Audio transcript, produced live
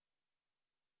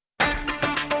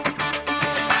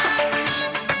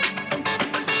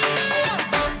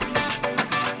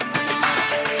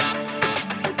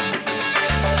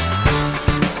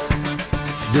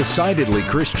Decidedly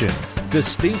Christian,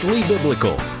 distinctly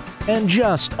biblical, and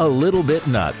just a little bit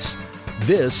nuts.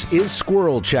 This is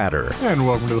Squirrel Chatter. And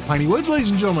welcome to the Piney Woods,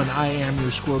 ladies and gentlemen. I am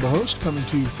your Squirrel, the host, coming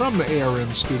to you from the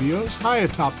ARN studios, high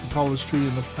atop the tallest tree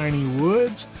in the Piney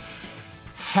Woods.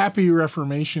 Happy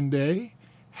Reformation Day.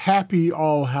 Happy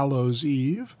All Hallows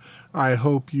Eve. I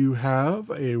hope you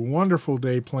have a wonderful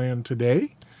day planned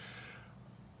today.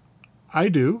 I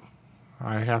do.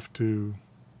 I have to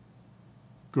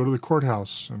go to the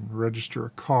courthouse and register a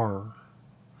car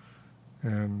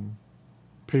and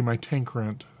pay my tank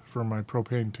rent for my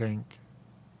propane tank,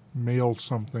 mail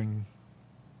something.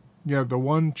 Yeah, the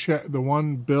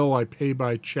one bill I pay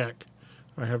by check,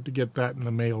 I have to get that in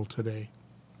the mail today.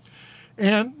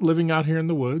 And living out here in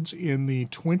the woods in the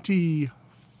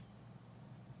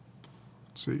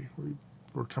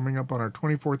we're coming up on our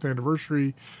 24th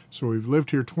anniversary, so we've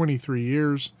lived here 23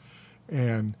 years,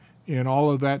 and in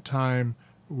all of that time,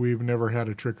 we've never had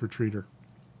a trick-or-treater.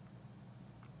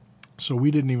 So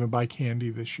we didn't even buy candy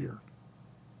this year.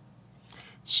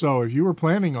 So if you were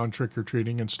planning on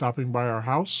trick-or-treating and stopping by our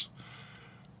house,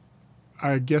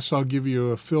 I guess I'll give you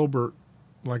a filbert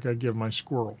like I give my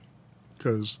squirrel,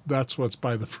 because that's what's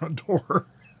by the front door.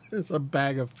 It's a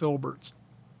bag of filberts.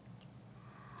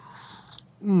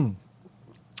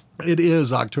 It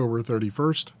is October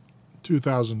 31st,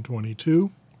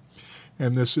 2022.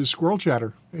 And this is Squirrel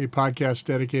Chatter, a podcast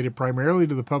dedicated primarily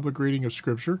to the public reading of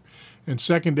Scripture and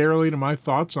secondarily to my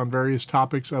thoughts on various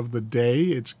topics of the day.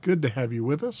 It's good to have you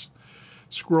with us.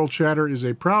 Squirrel Chatter is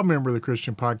a proud member of the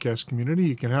Christian Podcast Community.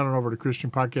 You can head on over to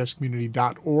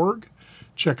christianpodcastcommunity.org.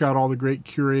 Check out all the great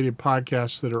curated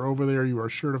podcasts that are over there. You are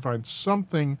sure to find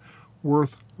something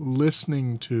worth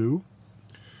listening to.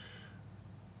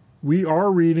 We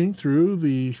are reading through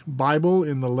the Bible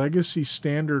in the Legacy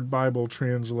Standard Bible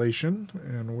translation.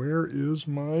 And where is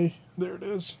there it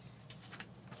is,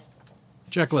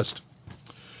 checklist.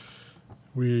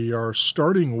 We are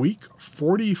starting week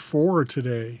 44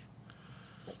 today.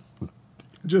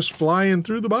 Just flying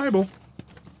through the Bible.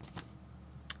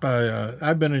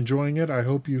 I've been enjoying it. I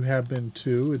hope you have been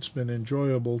too. It's been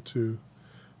enjoyable to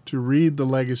read the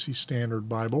Legacy Standard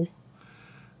Bible.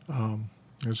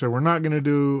 And so we're not going to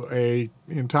do an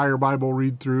entire Bible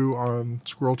read-through on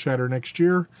Squirrel Chatter next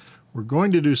year. We're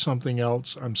going to do something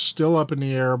else. I'm still up in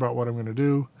the air about what I'm going to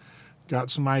do.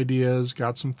 Got some ideas,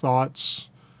 got some thoughts.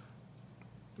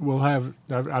 I've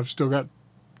still got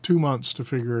 2 months to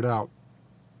figure it out.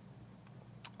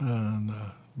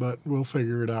 But we'll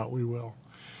figure it out. We will.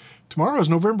 Tomorrow is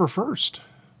November 1st.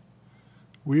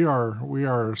 We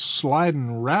are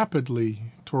sliding rapidly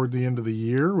toward the end of the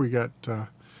year. We got...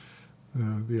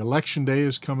 the election day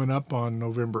is coming up on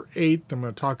November 8th. I'm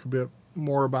going to talk a bit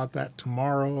more about that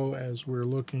tomorrow as we're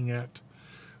looking at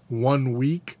 1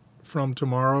 week from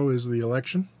tomorrow is the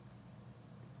election.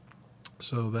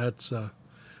 So that's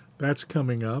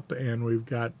coming up, and we've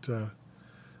got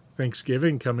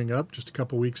Thanksgiving coming up just a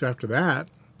couple weeks after that.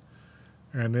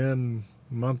 And then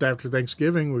a month after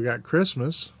Thanksgiving, we got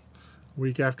Christmas.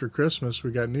 Week after Christmas,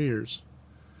 we got New Year's.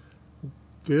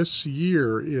 This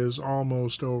year is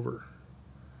almost over.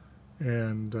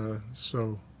 And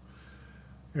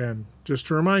and just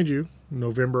to remind you,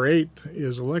 November 8th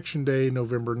is Election Day.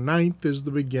 November 9th is the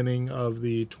beginning of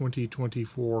the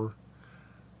 2024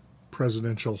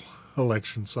 presidential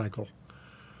election cycle.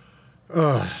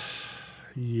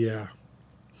 Yeah.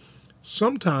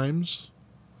 Sometimes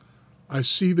I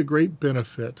see the great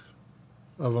benefit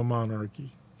of a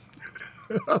monarchy,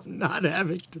 of not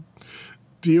having to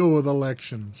deal with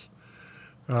elections.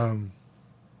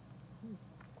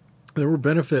 There were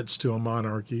benefits to a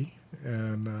monarchy,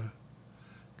 and of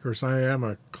course I am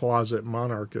a closet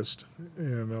monarchist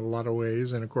in a lot of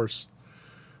ways, and of course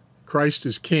Christ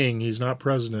is king, he's not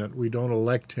president. We don't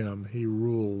elect him, he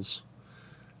rules,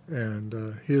 and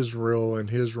his rule and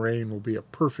his reign will be a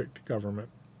perfect government,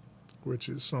 which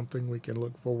is something we can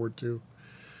look forward to.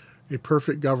 A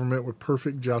perfect government with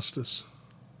perfect justice,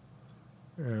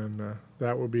 and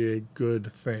that will be a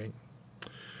good thing.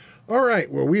 All right,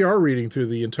 well, we are reading through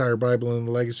the entire Bible in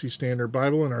the Legacy Standard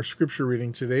Bible, and our scripture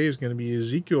reading today is going to be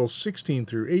Ezekiel 16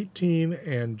 through 18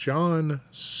 and John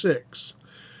 6.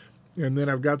 And then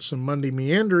I've got some Monday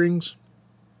meanderings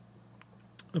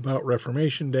about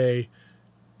Reformation Day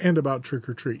and about Trick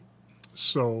or Treat.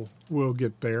 So we'll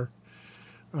get there.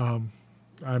 I'm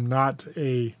not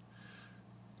a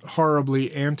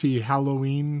horribly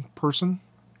anti-Halloween person.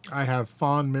 I have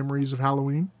fond memories of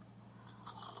Halloween.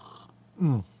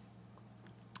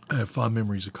 I have fond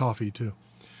memories of coffee, too.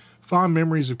 Fond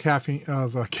memories of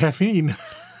caffeine.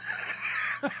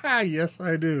 Yes,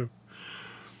 I do.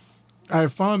 I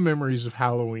have fond memories of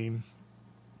Halloween.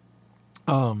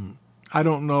 I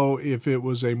don't know if it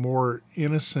was a more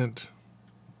innocent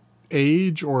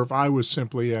age or if I was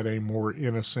simply at a more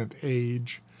innocent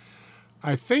age.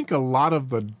 I think a lot of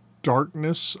the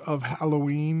darkness of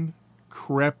Halloween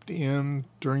crept in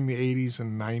during the 80s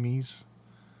and 90s.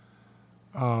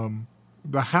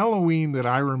 The Halloween that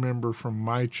I remember from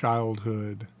my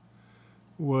childhood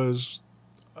was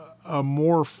a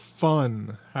more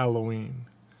fun Halloween.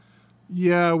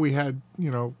 Yeah, we had,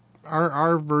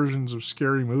 our versions of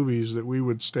scary movies that we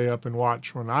would stay up and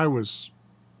watch when I was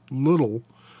little.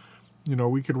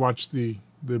 We could watch the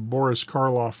Boris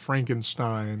Karloff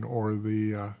Frankenstein or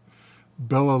the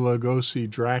Bela Lugosi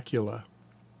Dracula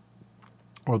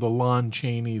or the Lon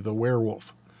Chaney The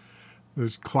Werewolf.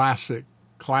 Those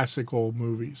classical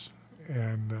movies.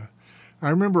 And I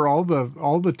remember all the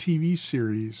TV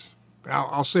series.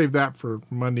 I'll save that for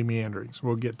Monday Meanderings.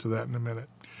 We'll get to that in a minute.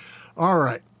 All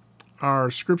right. Our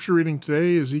scripture reading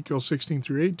today is Ezekiel 16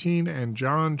 through 18 and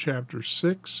John chapter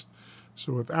 6.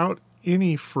 So without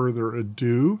any further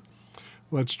ado,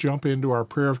 let's jump into our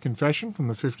prayer of confession from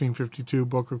the 1552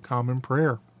 Book of Common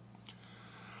Prayer.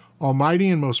 Almighty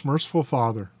and most merciful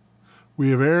Father, we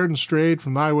have erred and strayed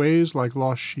from thy ways like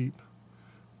lost sheep.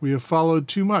 We have followed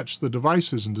too much the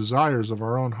devices and desires of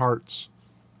our own hearts.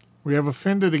 We have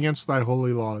offended against thy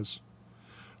holy laws.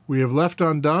 We have left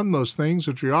undone those things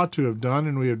which we ought to have done,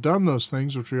 and we have done those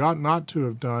things which we ought not to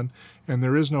have done, and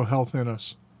there is no health in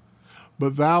us.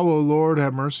 But thou, O Lord,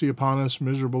 have mercy upon us,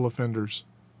 miserable offenders.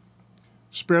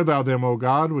 Spare thou them, O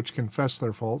God, which confess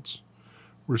their faults.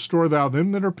 Restore thou them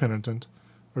that are penitent,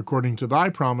 according to thy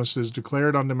promises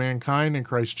declared unto mankind in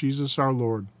Christ Jesus our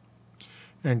Lord.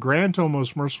 And grant, O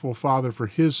most merciful Father, for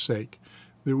his sake,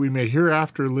 that we may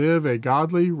hereafter live a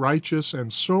godly, righteous,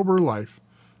 and sober life,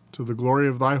 to the glory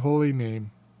of thy holy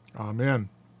name. Amen.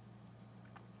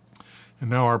 And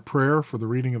now our prayer for the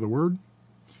reading of the word.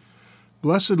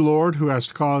 Blessed Lord, who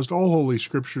hast caused all holy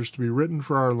scriptures to be written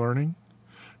for our learning,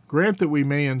 grant that we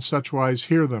may in such wise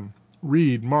hear them,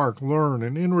 read, mark, learn,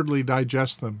 and inwardly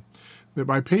digest them, that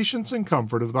by patience and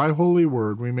comfort of thy holy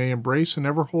word we may embrace and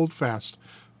ever hold fast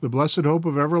the blessed hope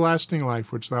of everlasting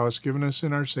life which thou hast given us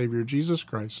in our Savior Jesus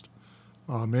Christ.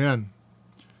 Amen.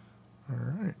 All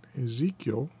right,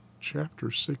 Ezekiel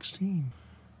chapter 16.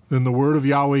 Then the word of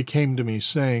Yahweh came to me,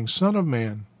 saying, Son of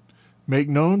man, make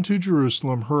known to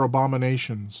Jerusalem her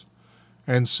abominations,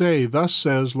 and say, Thus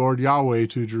says Lord Yahweh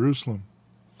to Jerusalem,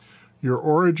 Your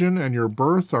origin and your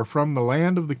birth are from the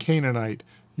land of the Canaanite.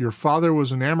 Your father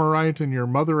was an Amorite, and your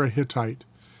mother a Hittite.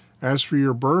 As for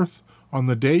your birth, on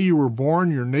the day you were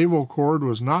born, your navel cord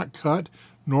was not cut,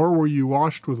 nor were you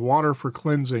washed with water for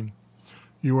cleansing.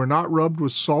 You were not rubbed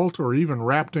with salt or even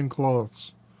wrapped in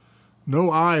cloths.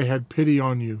 No eye had pity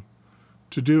on you,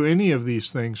 to do any of these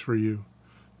things for you,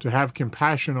 to have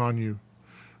compassion on you.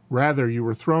 Rather, you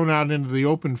were thrown out into the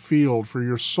open field, for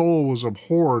your soul was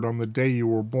abhorred on the day you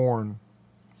were born.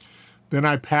 Then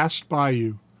I passed by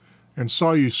you, and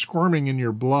saw you squirming in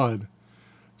your blood.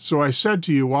 So I said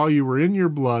to you while you were in your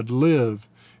blood, Live.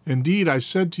 Indeed, I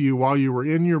said to you while you were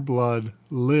in your blood,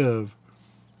 Live.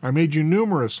 I made you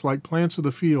numerous like plants of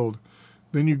the field.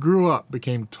 Then you grew up,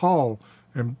 became tall,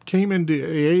 and came into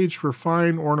age for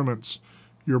fine ornaments.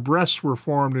 Your breasts were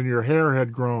formed, and your hair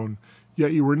had grown,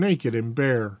 yet you were naked and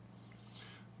bare.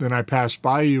 Then I passed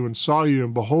by you and saw you,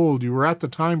 and behold, you were at the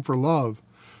time for love.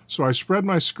 So I spread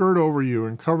my skirt over you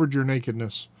and covered your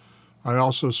nakedness. I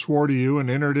also swore to you and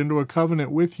entered into a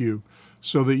covenant with you,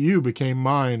 so that you became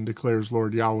mine, declares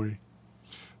Lord Yahweh.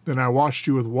 Then I washed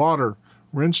you with water,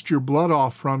 rinsed your blood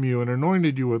off from you, and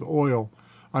anointed you with oil.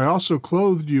 I also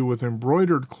clothed you with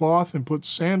embroidered cloth and put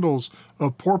sandals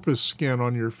of porpoise skin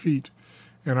on your feet,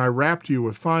 and I wrapped you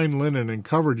with fine linen and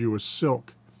covered you with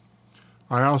silk.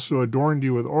 I also adorned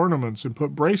you with ornaments and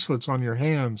put bracelets on your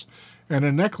hands and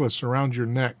a necklace around your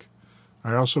neck.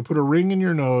 I also put a ring in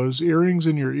your nose, earrings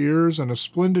in your ears, and a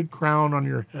splendid crown on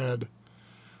your head.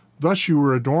 Thus you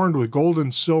were adorned with gold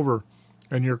and silver,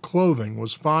 and your clothing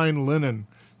was fine linen,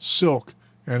 silk,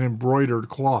 and embroidered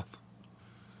cloth.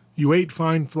 You ate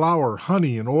fine flour,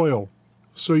 honey, and oil,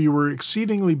 so you were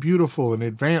exceedingly beautiful and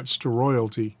advanced to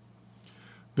royalty.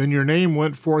 Then your name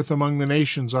went forth among the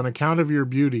nations on account of your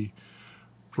beauty,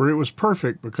 for it was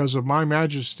perfect because of my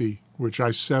majesty, which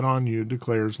I set on you,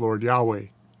 declares Lord Yahweh.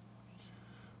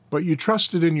 But you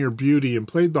trusted in your beauty and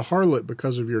played the harlot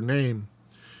because of your name,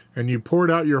 and you poured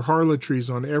out your harlotries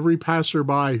on every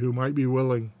passer-by who might be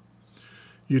willing.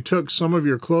 You took some of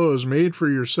your clothes, made for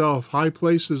yourself high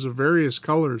places of various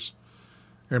colors,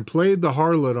 and played the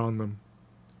harlot on them,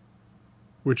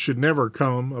 which should never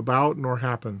come about nor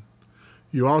happen.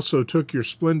 You also took your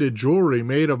splendid jewelry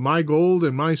made of my gold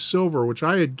and my silver, which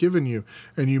I had given you,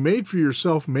 and you made for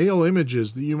yourself male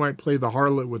images that you might play the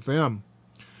harlot with them.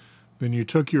 Then you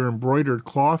took your embroidered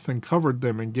cloth and covered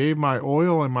them, and gave my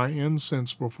oil and my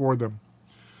incense before them.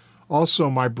 Also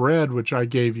my bread which I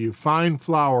gave you, fine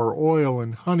flour, oil,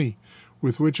 and honey,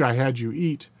 with which I had you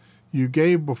eat, you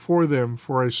gave before them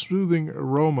for a soothing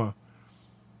aroma.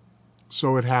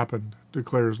 So it happened,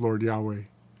 declares Lord Yahweh.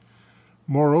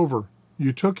 Moreover,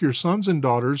 you took your sons and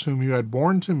daughters whom you had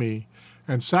borne to me,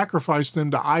 and sacrificed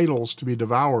them to idols to be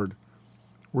devoured.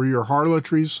 Were your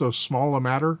harlotries so small a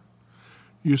matter?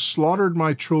 You slaughtered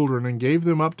my children and gave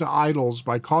them up to idols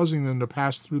by causing them to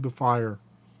pass through the fire.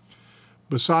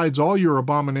 Besides all your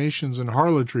abominations and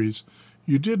harlotries,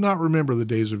 you did not remember the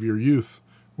days of your youth,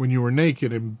 when you were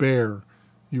naked and bare,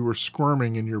 you were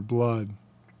squirming in your blood.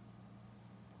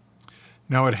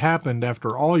 Now it happened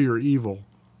after all your evil.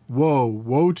 Woe,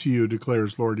 woe to you,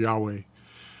 declares Lord Yahweh,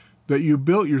 that you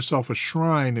built yourself a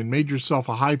shrine and made yourself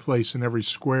a high place in every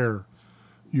square.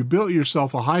 You built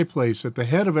yourself a high place at the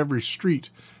head of every street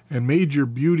and made your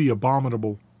beauty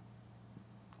abominable.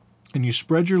 And you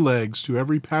spread your legs to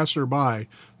every passer-by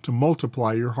to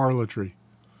multiply your harlotry.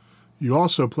 You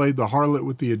also played the harlot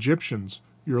with the Egyptians,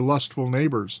 your lustful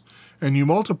neighbors, and you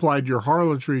multiplied your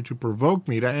harlotry to provoke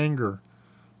me to anger.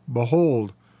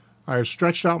 Behold, I have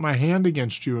stretched out my hand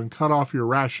against you and cut off your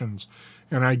rations,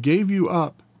 and I gave you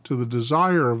up to the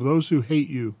desire of those who hate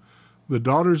you, the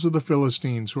daughters of the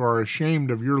Philistines, who are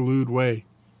ashamed of your lewd way.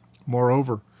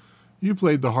 Moreover, you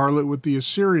played the harlot with the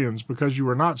Assyrians because you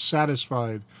were not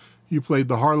satisfied. You played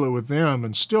the harlot with them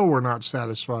and still were not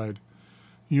satisfied.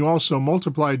 You also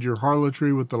multiplied your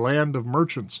harlotry with the land of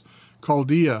merchants,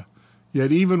 Chaldea,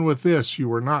 yet even with this you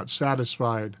were not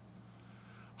satisfied.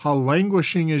 How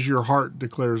languishing is your heart,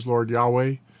 declares Lord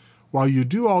Yahweh, while you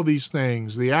do all these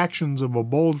things, the actions of a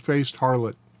bold-faced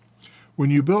harlot. When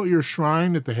you built your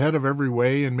shrine at the head of every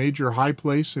way and made your high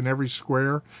place in every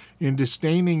square, in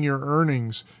disdaining your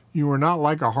earnings, you were not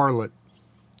like a harlot.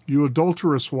 You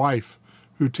adulterous wife,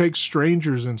 who takes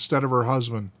strangers instead of her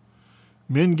husband.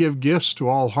 Men give gifts to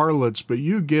all harlots, but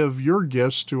you give your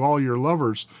gifts to all your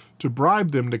lovers, to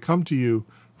bribe them to come to you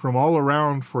from all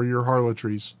around for your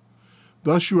harlotries.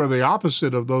 Thus you are the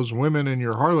opposite of those women in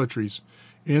your harlotries,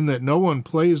 in that no one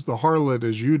plays the harlot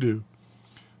as you do.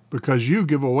 Because you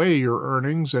give away your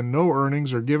earnings, and no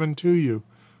earnings are given to you.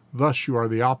 Thus you are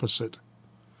the opposite.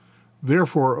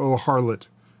 Therefore, O harlot,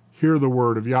 hear the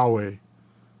word of Yahweh.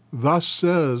 Thus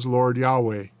says Lord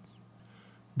Yahweh,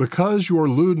 because your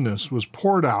lewdness was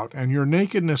poured out, and your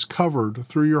nakedness covered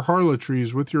through your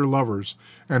harlotries with your lovers,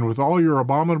 and with all your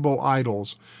abominable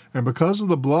idols, and because of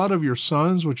the blood of your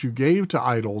sons which you gave to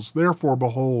idols, therefore,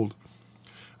 behold,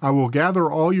 I will gather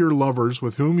all your lovers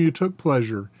with whom you took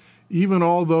pleasure, even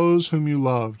all those whom you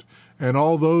loved, and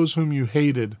all those whom you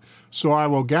hated. So I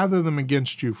will gather them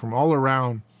against you from all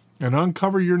around, and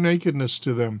uncover your nakedness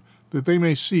to them, that they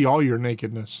may see all your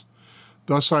nakedness.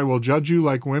 Thus I will judge you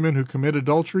like women who commit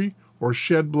adultery or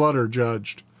shed blood are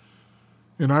judged.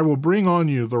 And I will bring on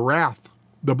you the wrath,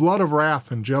 the blood of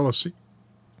wrath and jealousy.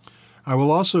 I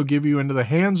will also give you into the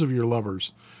hands of your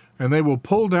lovers, and they will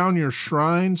pull down your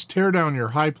shrines, tear down your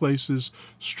high places,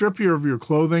 strip you of your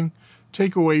clothing,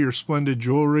 take away your splendid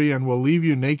jewelry, and will leave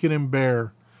you naked and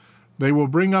bare. They will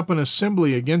bring up an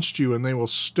assembly against you, and they will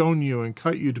stone you and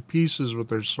cut you to pieces with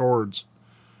their swords.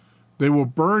 They will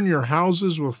burn your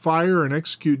houses with fire and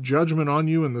execute judgment on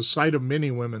you in the sight of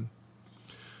many women.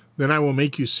 Then I will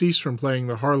make you cease from playing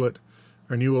the harlot,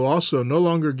 and you will also no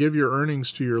longer give your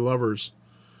earnings to your lovers.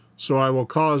 So I will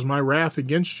cause my wrath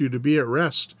against you to be at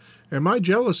rest, and my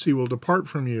jealousy will depart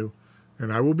from you,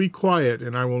 and I will be quiet,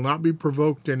 and I will not be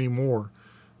provoked any more,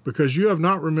 because you have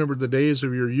not remembered the days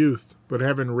of your youth, but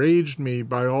have enraged me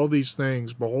by all these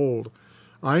things. Behold,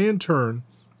 I in turn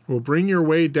will bring your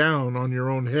way down on your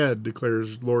own head,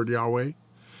 declares Lord Yahweh,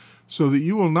 so that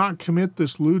you will not commit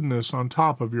this lewdness on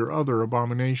top of your other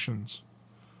abominations.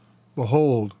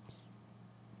 Behold,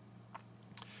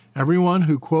 everyone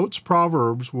who quotes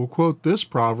Proverbs will quote this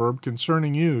proverb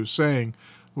concerning you, saying,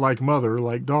 like mother,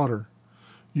 like daughter.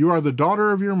 You are the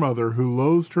daughter of your mother, who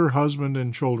loathed her husband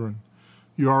and children.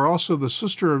 You are also the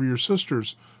sister of your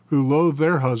sisters, who loathe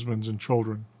their husbands and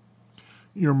children.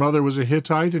 Your mother was a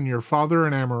Hittite, and your father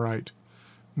an Amorite.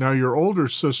 Now your older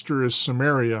sister is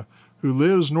Samaria, who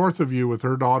lives north of you with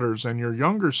her daughters, and your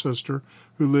younger sister,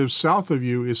 who lives south of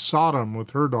you, is Sodom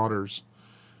with her daughters.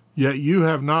 Yet you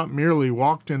have not merely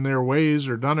walked in their ways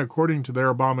or done according to their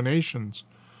abominations,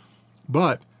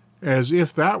 but, as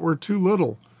if that were too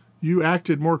little, you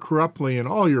acted more corruptly in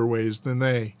all your ways than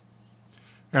they.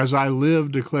 As I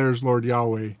live, declares Lord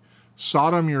Yahweh,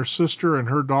 Sodom your sister and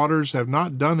her daughters have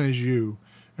not done as you,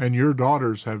 and your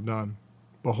daughters have done.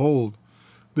 Behold,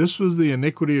 this was the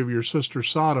iniquity of your sister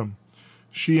Sodom.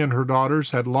 She and her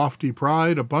daughters had lofty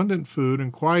pride, abundant food,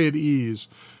 and quiet ease,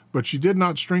 but she did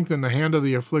not strengthen the hand of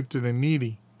the afflicted and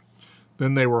needy.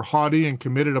 Then they were haughty and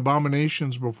committed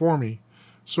abominations before me,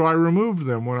 so I removed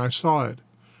them when I saw it.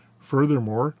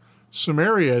 Furthermore,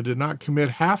 Samaria did not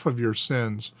commit half of your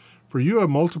sins, for you have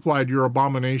multiplied your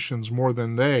abominations more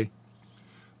than they.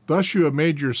 Thus you have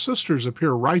made your sisters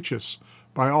appear righteous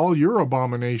by all your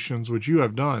abominations which you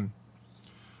have done.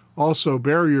 Also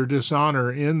bear your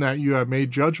dishonor in that you have made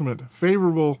judgment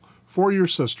favorable for your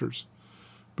sisters,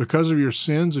 because of your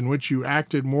sins in which you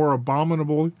acted more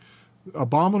abominably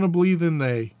than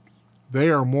they. They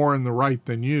are more in the right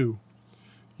than you.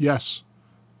 Yes,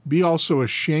 be also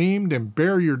ashamed and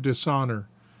bear your dishonor,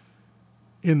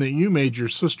 in that you made your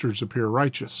sisters appear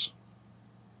righteous.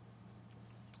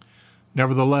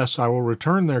 Nevertheless, I will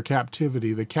return their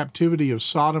captivity, the captivity of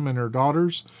Sodom and her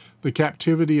daughters, the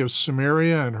captivity of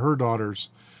Samaria and her daughters,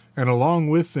 and along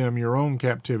with them your own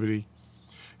captivity,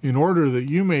 in order that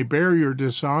you may bear your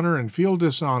dishonor and feel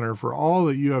dishonor for all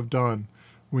that you have done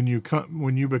when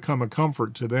you become a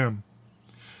comfort to them.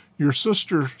 Your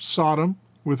sister Sodom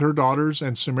with her daughters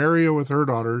and Samaria with her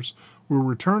daughters will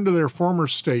return to their former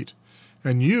state,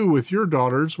 and you with your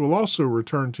daughters will also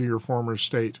return to your former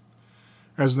state.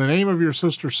 As the name of your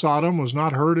sister Sodom was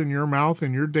not heard in your mouth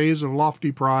in your days of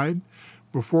lofty pride,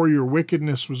 before your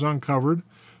wickedness was uncovered,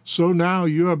 so now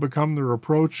you have become the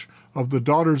reproach of the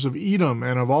daughters of Edom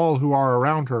and of all who are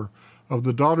around her, of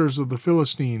the daughters of the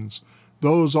Philistines,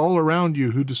 those all around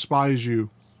you who despise you.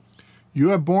 You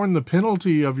have borne the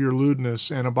penalty of your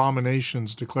lewdness and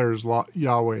abominations, declares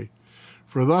Yahweh.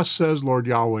 For thus says Lord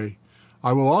Yahweh,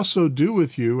 I will also do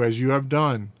with you as you have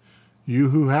done,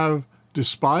 you who have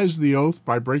despised the oath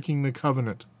by breaking the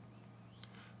covenant.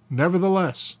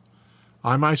 Nevertheless,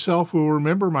 I myself will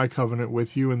remember my covenant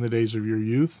with you in the days of your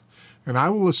youth, and I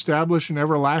will establish an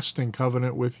everlasting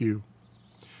covenant with you.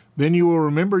 Then you will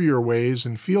remember your ways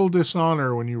and feel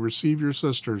dishonor when you receive your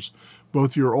sisters,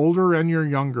 both your older and your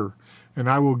younger, and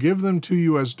I will give them to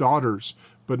you as daughters,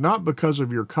 but not because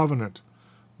of your covenant.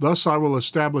 Thus I will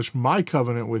establish my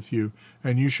covenant with you,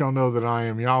 and you shall know that I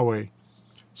am Yahweh,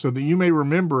 so that you may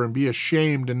remember and be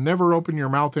ashamed and never open your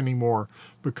mouth any more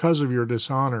because of your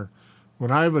dishonor,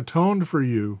 when I have atoned for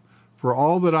you for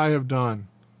all that I have done,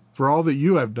 for all that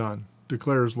you have done,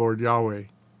 declares Lord Yahweh.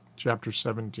 Chapter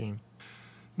 17.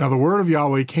 Now the word of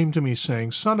Yahweh came to me,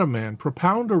 saying, Son of man,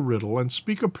 propound a riddle, and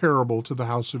speak a parable to the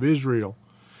house of Israel.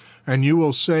 And you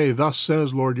will say, Thus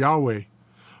says Lord Yahweh,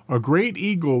 A great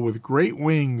eagle with great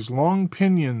wings, long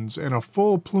pinions, and a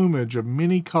full plumage of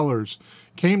many colors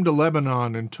came to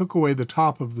Lebanon and took away the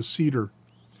top of the cedar.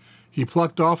 He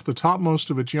plucked off the topmost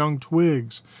of its young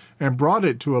twigs and brought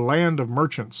it to a land of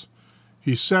merchants.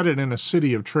 He set it in a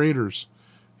city of traders.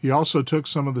 He also took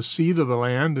some of the seed of the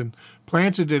land and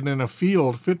planted it in a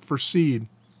field fit for seed.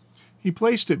 He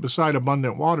placed it beside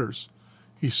abundant waters.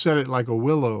 He set it like a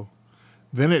willow.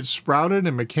 Then it sprouted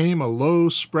and became a low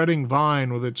spreading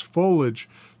vine with its foliage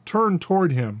turned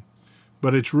toward him,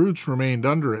 but its roots remained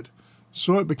under it.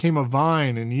 So it became a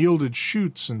vine and yielded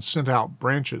shoots and sent out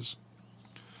branches.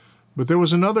 But there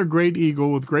was another great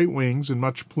eagle with great wings and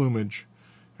much plumage.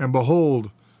 And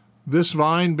behold, this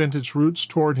vine bent its roots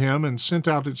toward him and sent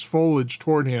out its foliage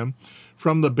toward him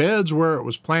from the beds where it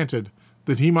was planted,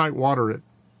 that he might water it.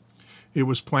 It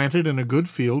was planted in a good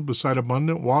field beside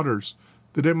abundant waters,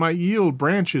 that it might yield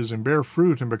branches and bear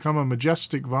fruit and become a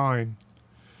majestic vine.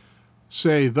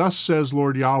 Say, Thus says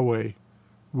Lord Yahweh,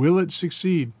 will it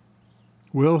succeed?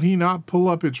 Will he not pull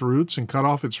up its roots and cut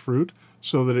off its fruit,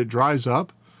 so that it dries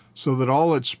up, so that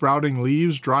all its sprouting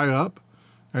leaves dry up?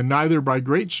 And neither by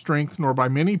great strength nor by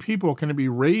many people can it be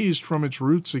raised from its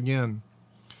roots again.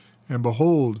 And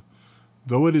behold,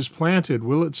 though it is planted,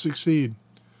 will it succeed?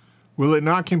 Will it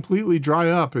not completely dry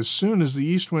up as soon as the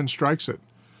east wind strikes it,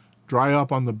 dry up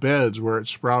on the beds where it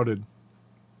sprouted?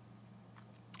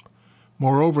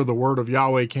 Moreover, the word of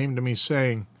Yahweh came to me,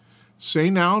 saying, Say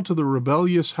now to the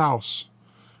rebellious house,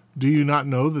 Do you not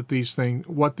know that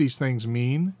what these things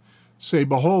mean? Say,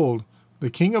 Behold, the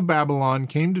king of Babylon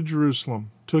came to Jerusalem,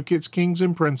 took its kings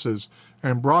and princes,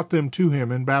 and brought them to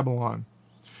him in Babylon.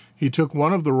 He took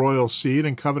one of the royal seed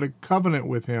and covenanted a covenant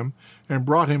with him, and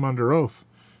brought him under oath.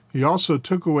 He also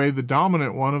took away the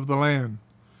dominant one of the land,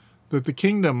 that the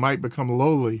kingdom might become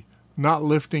lowly, not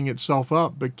lifting itself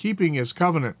up, but keeping his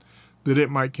covenant, that it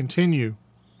might continue.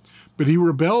 But he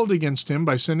rebelled against him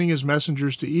by sending his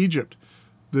messengers to Egypt,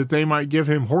 that they might give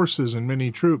him horses and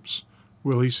many troops.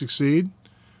 Will he succeed?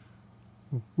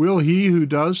 Will he who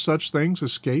does such things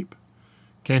escape?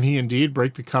 Can he indeed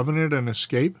break the covenant and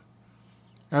escape?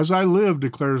 As I live,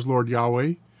 declares Lord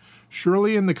Yahweh,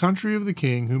 surely in the country of the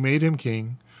king who made him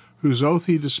king, whose oath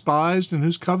he despised and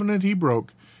whose covenant he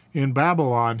broke, in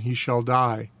Babylon he shall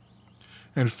die.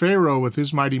 And Pharaoh with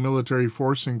his mighty military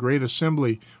force and great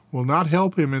assembly will not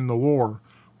help him in the war,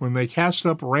 when they cast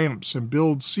up ramps and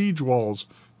build siege walls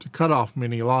to cut off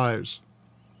many lives.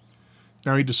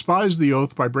 Now he despised the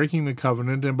oath by breaking the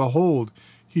covenant, and behold,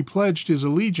 he pledged his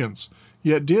allegiance,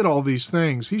 yet did all these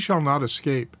things. He shall not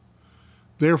escape.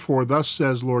 Therefore thus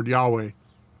says Lord Yahweh,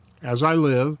 as I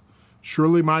live,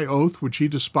 surely my oath which he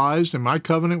despised and my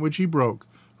covenant which he broke,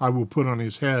 I will put on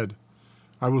his head.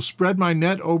 I will spread my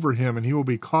net over him, and he will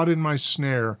be caught in my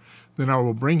snare. Then I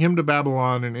will bring him to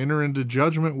Babylon and enter into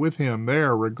judgment with him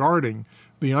there regarding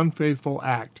the unfaithful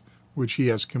act which he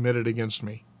has committed against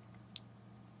me.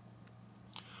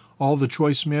 All the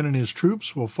choice men and his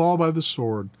troops will fall by the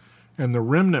sword, and the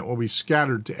remnant will be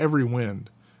scattered to every wind,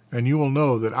 and you will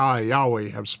know that I, Yahweh,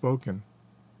 have spoken.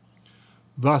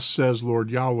 Thus says Lord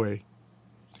Yahweh,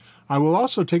 I will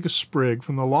also take a sprig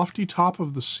from the lofty top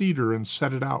of the cedar and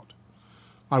set it out.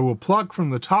 I will pluck from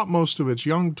the topmost of its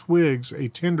young twigs a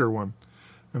tender one,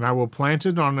 and I will plant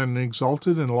it on an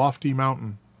exalted and lofty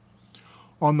mountain.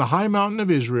 On the high mountain of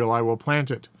Israel I will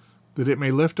plant it, that it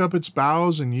may lift up its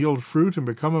boughs and yield fruit and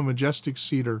become a majestic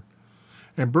cedar.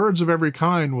 And birds of every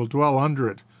kind will dwell under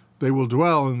it. They will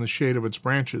dwell in the shade of its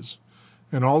branches.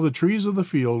 And all the trees of the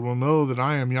field will know that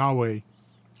I am Yahweh.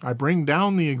 I bring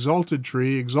down the exalted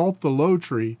tree, exalt the low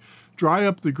tree, dry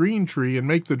up the green tree, and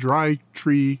make the dry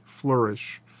tree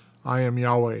flourish. I am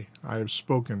Yahweh. I have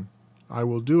spoken. I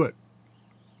will do it.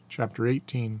 Chapter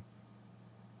 18.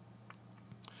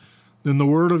 Then the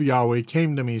word of Yahweh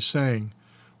came to me, saying,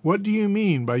 What do you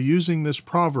mean by using this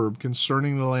proverb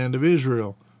concerning the land of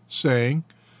Israel, saying,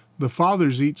 The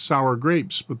fathers eat sour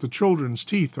grapes, but the children's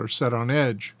teeth are set on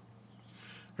edge?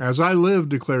 As I live,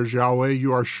 declares Yahweh,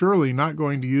 you are surely not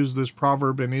going to use this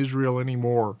proverb in Israel any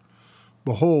more.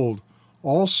 Behold,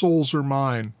 all souls are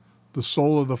mine. The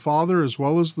soul of the Father as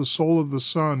well as the soul of the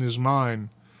Son is mine.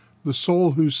 The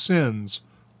soul who sins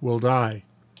will die.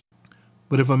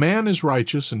 But if a man is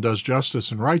righteous and does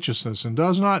justice and righteousness, and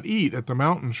does not eat at the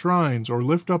mountain shrines, or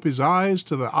lift up his eyes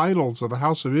to the idols of the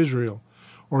house of Israel,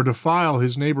 or defile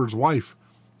his neighbor's wife,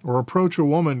 or approach a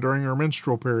woman during her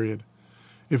menstrual period,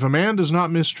 if a man does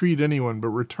not mistreat anyone, but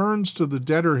returns to the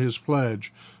debtor his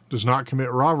pledge, does not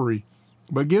commit robbery,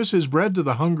 but gives his bread to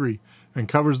the hungry, and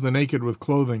covers the naked with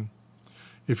clothing,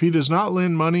 if he does not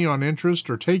lend money on interest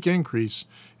or take increase,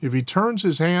 if he turns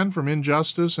his hand from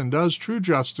injustice and does true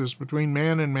justice between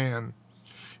man and man,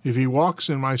 if he walks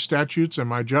in my statutes and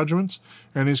my judgments,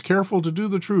 and is careful to do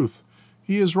the truth,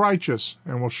 he is righteous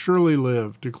and will surely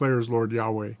live, declares Lord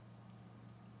Yahweh.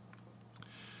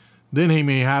 Then he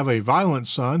may have a violent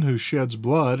son who sheds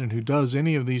blood and who does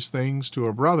any of these things to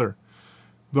a brother,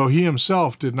 though he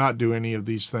himself did not do any of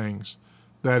these things.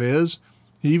 That is,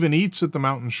 he even eats at the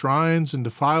mountain shrines and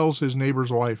defiles his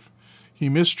neighbor's wife. He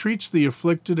mistreats the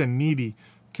afflicted and needy,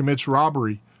 commits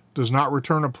robbery, does not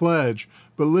return a pledge,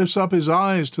 but lifts up his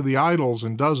eyes to the idols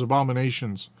and does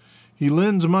abominations. He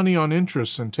lends money on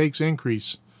interest and takes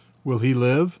increase. Will he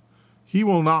live? He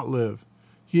will not live.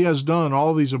 He has done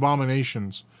all these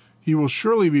abominations. He will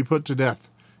surely be put to death.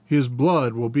 His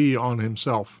blood will be on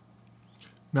himself.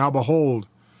 Now behold,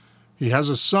 he has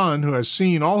a son who has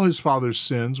seen all his father's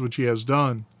sins which he has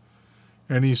done,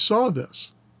 and he saw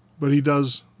this, but he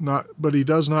does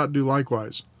not do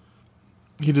likewise.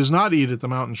 He does not eat at the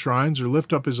mountain shrines, or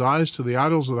lift up his eyes to the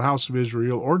idols of the house of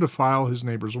Israel, or defile his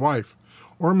neighbor's wife,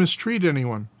 or mistreat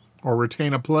anyone, or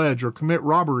retain a pledge, or commit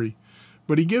robbery,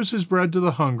 but he gives his bread to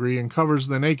the hungry, and covers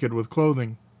the naked with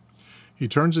clothing. He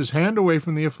turns his hand away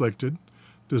from the afflicted,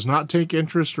 does not take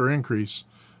interest or increase,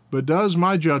 but does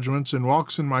my judgments and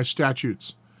walks in my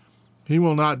statutes. He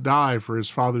will not die for his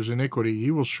father's iniquity.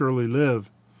 He will surely live.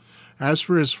 As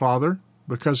for his father,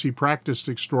 because he practiced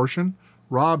extortion,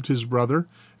 robbed his brother,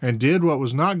 and did what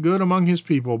was not good among his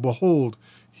people, behold,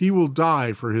 he will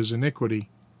die for his iniquity.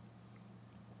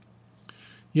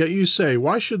 Yet you say,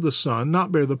 Why should the son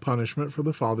not bear the punishment for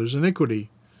the father's iniquity?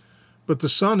 But the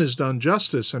son has done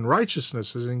justice and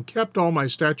righteousness, and kept all my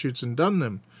statutes and done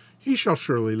them. He shall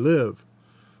surely live.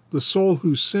 The soul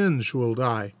who sins will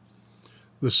die.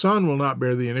 The son will not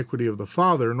bear the iniquity of the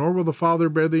father, nor will the father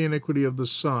bear the iniquity of the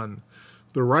son.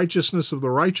 The righteousness of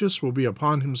the righteous will be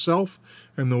upon himself,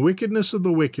 and the wickedness of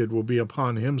the wicked will be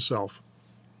upon himself.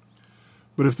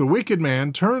 But if the wicked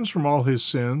man turns from all his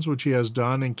sins which he has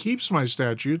done, and keeps my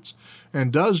statutes,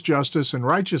 and does justice and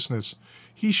righteousness,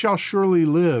 he shall surely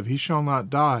live, he shall not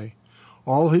die.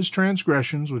 All his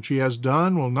transgressions which he has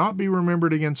done will not be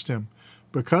remembered against him.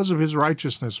 Because of his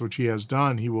righteousness which he has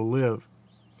done, he will live.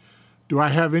 Do I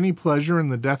have any pleasure in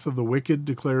the death of the wicked,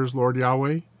 declares Lord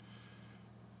Yahweh?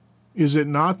 Is it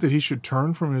not that he should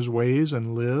turn from his ways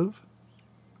and live?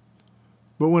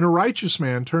 But when a righteous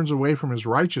man turns away from his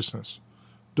righteousness,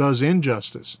 does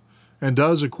injustice, and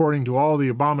does according to all the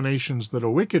abominations that a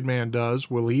wicked man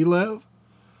does, will he live?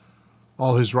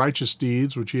 All his righteous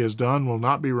deeds which he has done will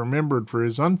not be remembered for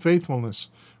his unfaithfulness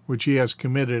which he has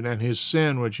committed, and his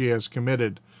sin which he has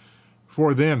committed.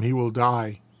 For them he will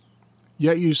die.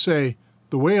 Yet you say,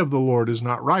 the way of the Lord is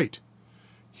not right.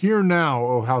 Hear now,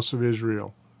 O house of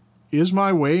Israel. Is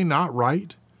my way not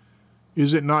right?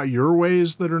 Is it not your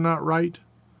ways that are not right?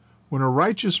 When a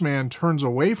righteous man turns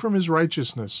away from his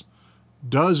righteousness,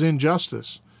 does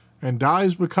injustice, and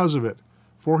dies because of it,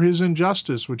 for his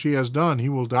injustice which he has done, he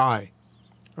will die.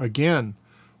 Again,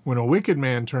 when a wicked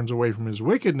man turns away from his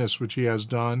wickedness which he has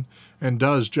done, and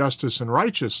does justice and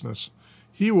righteousness,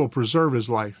 he will preserve his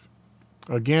life.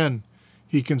 Again,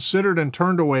 he considered and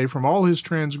turned away from all his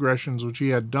transgressions which he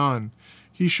had done.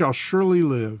 He shall surely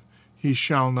live, he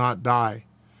shall not die.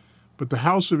 But the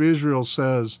house of Israel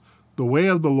says, the way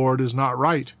of the Lord is not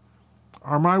right.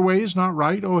 Are my ways not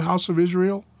right, O house of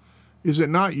Israel? Is it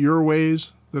not your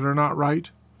ways that are not right?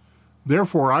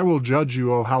 Therefore I will judge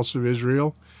you, O house of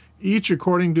Israel, each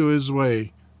according to his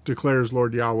way, declares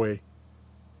Lord Yahweh.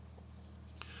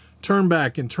 Turn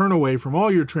back and turn away from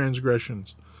all your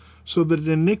transgressions, so that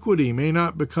iniquity may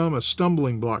not become a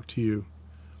stumbling block to you.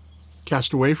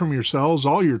 Cast away from yourselves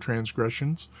all your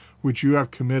transgressions, which you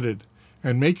have committed,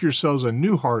 and make yourselves a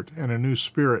new heart and a new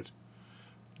spirit.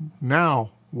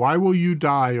 Now, why will you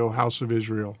die, O house of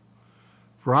Israel?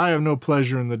 For I have no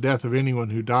pleasure in the death of anyone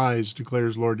who dies,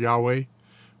 declares Lord Yahweh.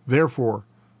 Therefore,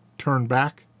 turn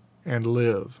back and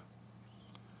live.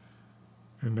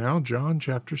 And now John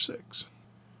chapter 6.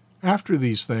 After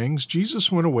these things,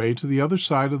 Jesus went away to the other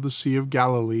side of the Sea of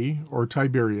Galilee, or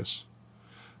Tiberias.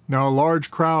 Now a large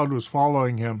crowd was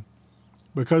following him,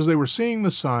 because they were seeing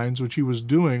the signs which he was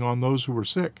doing on those who were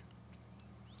sick.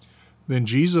 Then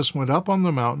Jesus went up on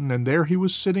the mountain, and there he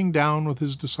was sitting down with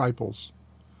his disciples.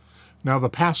 Now the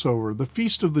Passover, the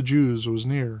feast of the Jews, was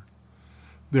near.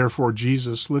 Therefore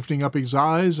Jesus, lifting up his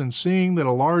eyes and seeing that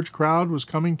a large crowd was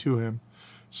coming to him,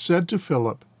 said to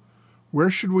Philip, Where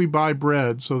should we buy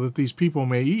bread so that these people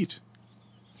may eat?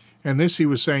 And this he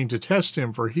was saying to test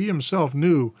him, for he himself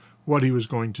knew what he was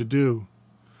going to do.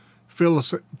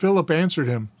 Philip answered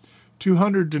him,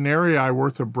 200 denarii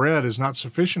worth of bread is not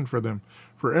sufficient for them,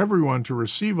 for everyone to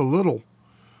receive a little.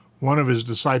 One of his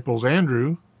disciples,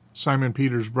 Andrew, Simon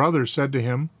Peter's brother, said to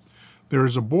him, There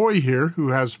is a boy here who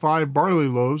has 5 barley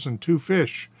loaves and 2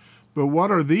 fish, but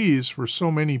what are these for so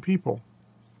many people?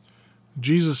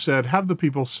 Jesus said, Have the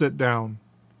people sit down.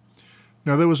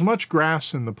 Now there was much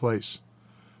grass in the place,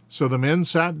 so the men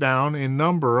sat down, in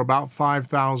number about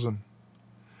 5,000.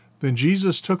 Then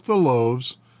Jesus took the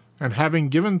loaves, and having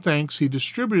given thanks, he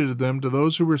distributed them to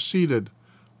those who were seated,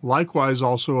 likewise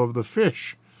also of the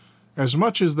fish, as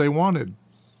much as they wanted.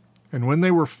 And when they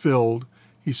were filled,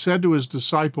 he said to his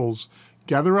disciples,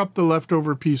 Gather up the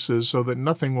leftover pieces, so that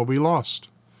nothing will be lost.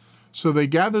 So they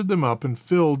gathered them up and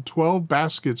filled 12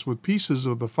 baskets with pieces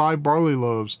of the 5 barley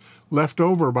loaves left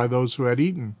over by those who had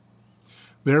eaten.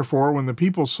 Therefore, when the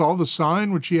people saw the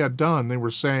sign which he had done, they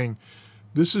were saying,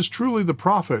 This is truly the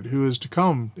prophet who is to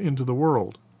come into the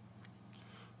world.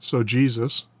 So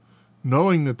Jesus,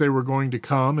 knowing that they were going to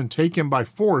come and take him by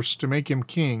force to make him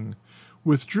king,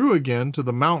 withdrew again to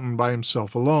the mountain by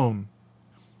himself alone.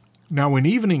 Now when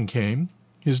evening came,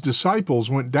 his disciples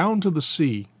went down to the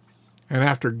sea, and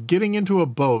after getting into a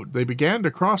boat, they began to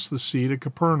cross the sea to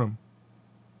Capernaum.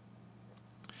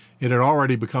 It had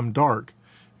already become dark,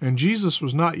 and Jesus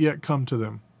was not yet come to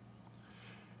them.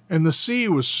 And the sea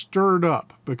was stirred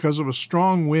up because a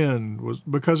strong wind was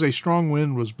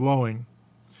blowing.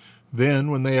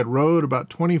 Then, when they had rowed about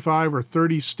 25 or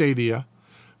 30 stadia,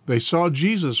 they saw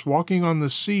Jesus walking on the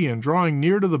sea and drawing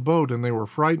near to the boat, and they were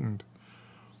frightened.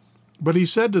 But he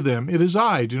said to them, It is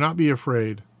I, do not be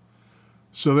afraid.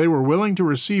 So they were willing to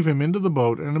receive him into the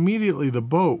boat, and immediately the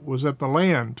boat was at the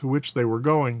land to which they were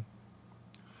going.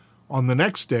 On the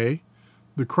next day,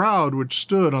 the crowd which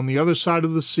stood on the other side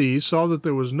of the sea saw that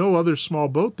there was no other small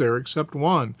boat there except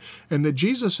one, and that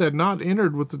Jesus had not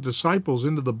entered with the disciples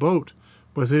into the boat,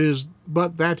 but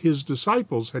that his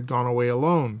disciples had gone away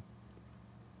alone.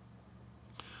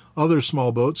 Other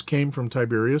small boats came from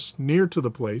Tiberias near to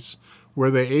the place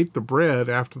where they ate the bread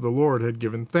after the Lord had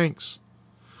given thanks.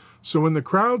 So when the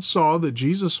crowd saw that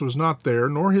Jesus was not there,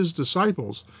 nor his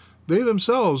disciples, they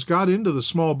themselves got into the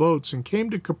small boats and came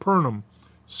to Capernaum,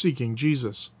 seeking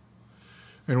Jesus.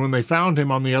 And when they found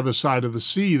him on the other side of the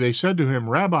sea, they said to him,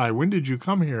 Rabbi, when did you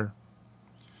come here?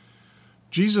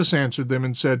 Jesus answered them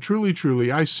and said, Truly,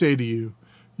 truly, I say to you,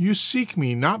 you seek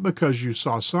me not because you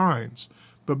saw signs,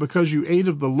 but because you ate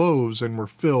of the loaves and were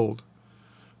filled.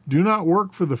 Do not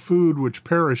work for the food which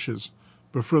perishes,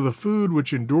 but for the food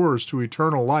which endures to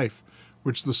eternal life,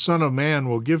 which the Son of Man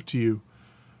will give to you.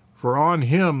 For on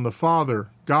him the Father,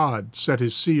 God, set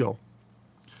his seal.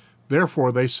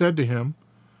 Therefore they said to him,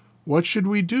 What should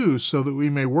we do so that we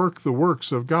may work the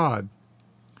works of God?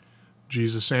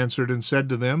 Jesus answered and said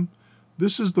to them,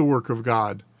 This is the work of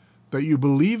God, that you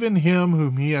believe in him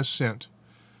whom he has sent.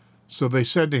 So they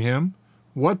said to him,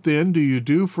 What then do you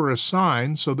do for a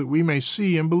sign so that we may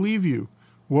see and believe you?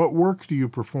 What work do you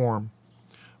perform?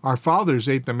 Our fathers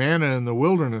ate the manna in the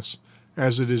wilderness,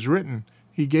 as it is written,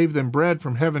 He gave them bread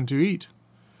from heaven to eat.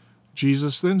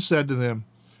 Jesus then said to them,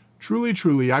 Truly,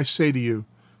 truly, I say to you,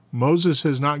 Moses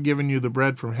has not given you the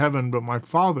bread from heaven, but my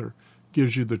Father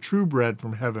gives you the true bread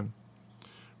from heaven.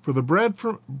 For the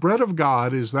bread of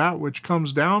God is that which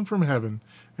comes down from heaven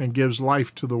and gives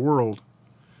life to the world.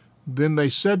 Then they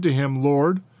said to him,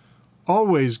 Lord,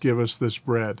 always give us this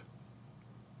bread.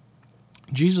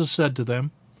 Jesus said to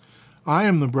them, I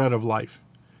am the bread of life.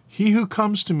 He who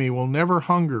comes to me will never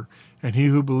hunger, and he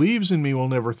who believes in me will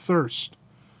never thirst.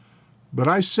 But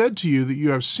I said to you that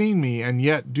you have seen me, and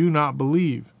yet do not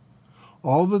believe.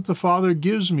 All that the Father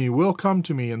gives me will come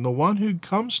to me, and the one who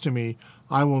comes to me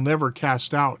I will never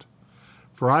cast out.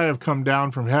 For I have come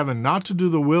down from heaven not to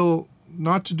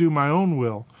do my own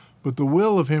will, but the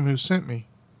will of him who sent me.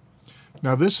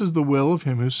 Now this is the will of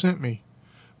him who sent me,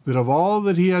 that of all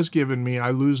that he has given me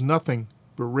I lose nothing,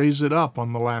 but raise it up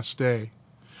on the last day.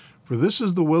 For this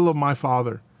is the will of my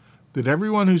Father, that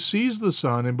everyone who sees the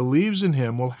Son and believes in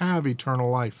him will have eternal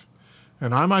life,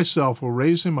 and I myself will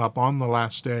raise him up on the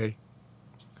last day.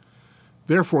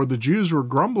 Therefore the Jews were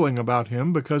grumbling about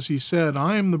him, because he said,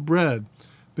 I am the bread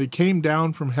that came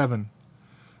down from heaven.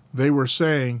 They were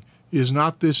saying, Is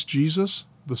not this Jesus,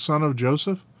 the son of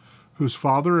Joseph, whose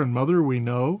father and mother we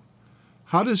know?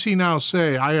 How does he now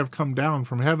say, I have come down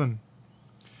from heaven?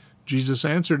 Jesus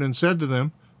answered and said to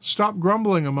them, Stop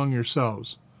grumbling among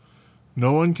yourselves.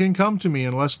 No one can come to me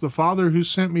unless the Father who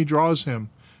sent me draws him,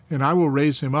 and I will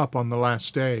raise him up on the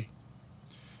last day.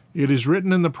 It is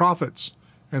written in the prophets,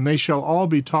 and they shall all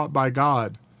be taught by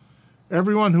God.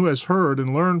 Everyone who has heard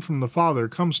and learned from the Father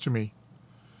comes to me.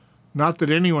 Not that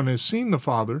anyone has seen the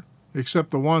Father, except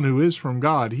the one who is from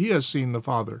God. He has seen the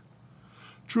Father.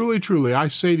 Truly, truly, I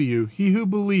say to you, he who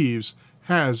believes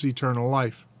has eternal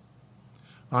life.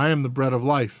 I am the bread of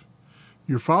life.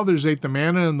 Your fathers ate the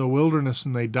manna in the wilderness,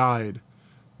 and they died.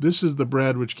 This is the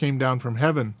bread which came down from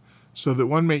heaven, so that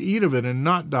one may eat of it and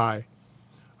not die.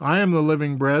 I am the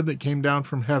living bread that came down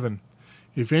from heaven.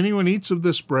 If anyone eats of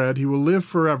this bread, he will live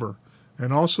forever.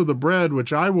 And also the bread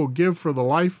which I will give for the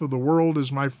life of the world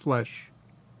is my flesh.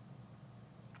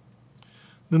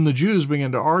 Then the Jews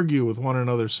began to argue with one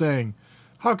another, saying,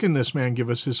 How can this man give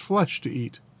us his flesh to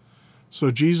eat? So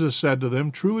Jesus said to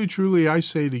them, Truly, truly, I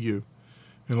say to you,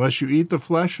 unless you eat the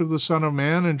flesh of the Son of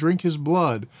Man and drink his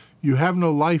blood, you have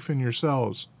no life in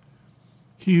yourselves.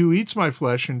 He who eats my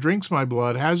flesh and drinks my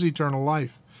blood has eternal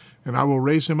life, and I will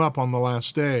raise him up on the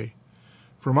last day.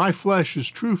 For my flesh is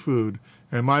true food,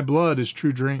 and my blood is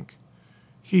true drink.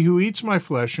 He who eats my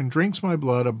flesh and drinks my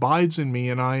blood abides in me,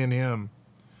 and I in him.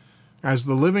 As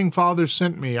the living Father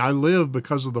sent me, I live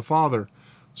because of the Father.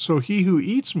 So he who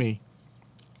eats me,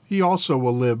 he also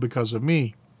will live because of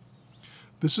me.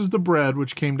 This is the bread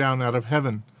which came down out of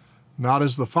heaven, not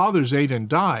as the fathers ate and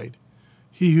died.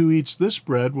 He who eats this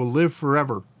bread will live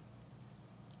forever.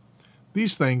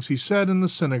 These things he said in the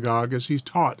synagogue as he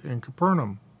taught in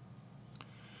Capernaum.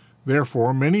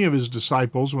 Therefore many of his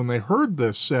disciples, when they heard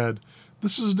this, said,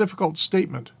 This is a difficult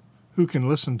statement. Who can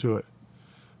listen to it?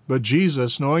 But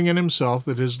Jesus, knowing in himself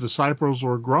that his disciples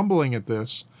were grumbling at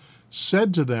this,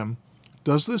 said to them,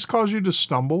 Does this cause you to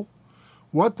stumble?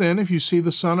 What then if you see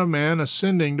the Son of Man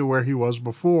ascending to where he was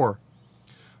before?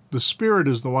 The Spirit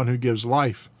is the one who gives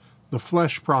life. The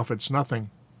flesh profits nothing.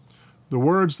 The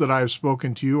words that I have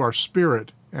spoken to you are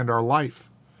spirit and are life.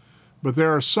 But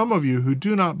there are some of you who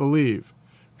do not believe.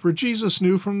 For Jesus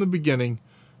knew from the beginning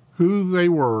who they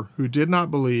were who did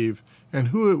not believe, and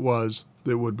who it was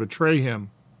that would betray him.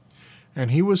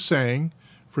 And he was saying,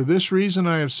 For this reason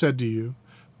I have said to you,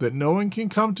 that no one can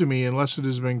come to me unless it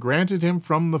has been granted him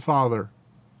from the Father.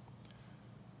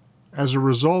 As a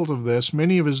result of this,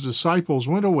 many of his disciples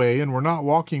went away and were not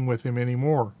walking with him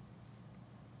anymore.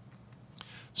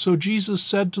 So Jesus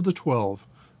said to the 12,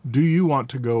 "Do you want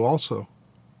to go also?"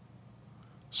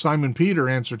 Simon Peter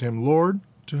answered him, "Lord,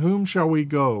 to whom shall we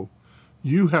go?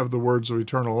 You have the words of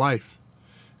eternal life,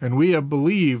 and we have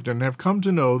believed and have come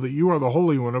to know that you are the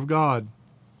Holy One of God."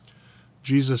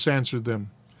 Jesus answered them,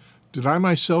 "Did I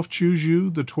myself choose you,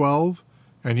 the 12,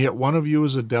 and yet one of you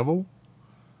is a devil?"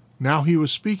 Now he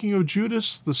was speaking of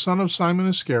Judas, the son of Simon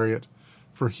Iscariot,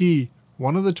 for he,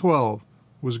 one of the 12,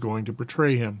 was going to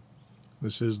betray him.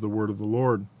 This is the word of the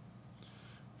Lord.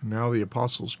 And now the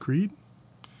Apostles' Creed.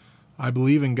 I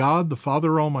believe in God, the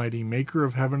Father Almighty, maker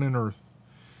of heaven and earth,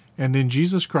 and in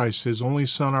Jesus Christ, his only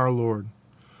Son, our Lord,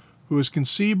 who was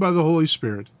conceived by the Holy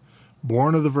Spirit,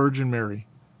 born of the Virgin Mary,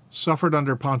 suffered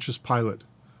under Pontius Pilate,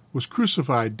 was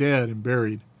crucified, dead, and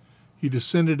buried. He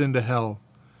descended into hell.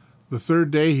 The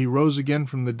third day he rose again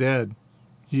from the dead.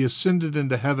 He ascended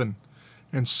into heaven,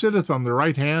 and sitteth on the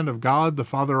right hand of God the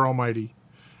Father Almighty.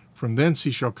 From thence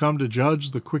he shall come to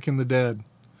judge the quick and the dead.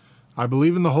 I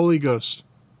believe in the Holy Ghost,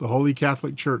 the Holy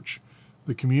Catholic Church,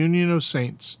 the communion of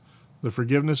saints, the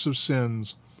forgiveness of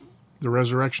sins, the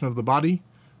resurrection of the body,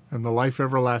 and the life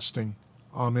everlasting.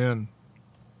 Amen.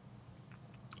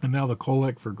 And now the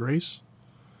Collect for Grace.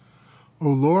 O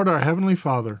Lord, our Heavenly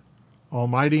Father,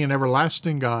 Almighty and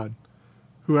everlasting God,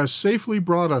 who has safely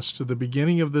brought us to the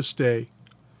beginning of this day,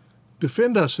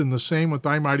 defend us in the same with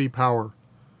thy mighty power,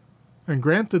 and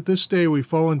grant that this day we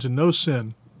fall into no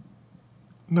sin,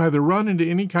 neither run into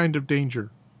any kind of danger,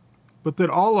 but that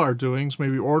all our doings may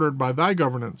be ordered by thy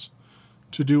governance,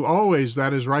 to do always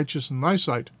that is righteous in thy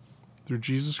sight, through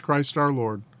Jesus Christ our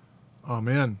Lord.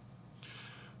 Amen.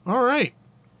 All right.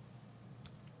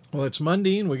 Well, it's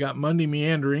Monday, and we got Monday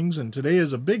meanderings, and today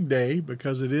is a big day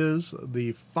because it is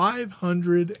the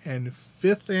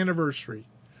 505th anniversary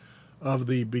of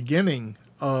the beginning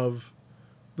of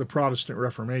the Protestant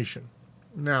Reformation.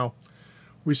 Now,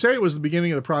 we say it was the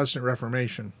beginning of the Protestant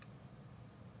Reformation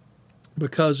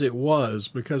because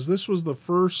this was the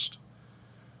first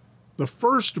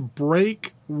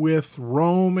break with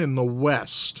Rome in the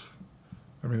West.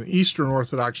 I mean, the Eastern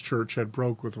Orthodox Church had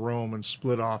broke with Rome and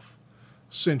split off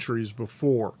centuries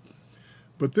before.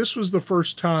 But this was the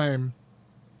first time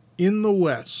in the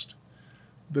West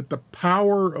that the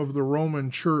power of the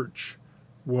Roman Church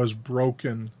was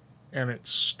broken and it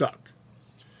stuck.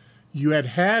 You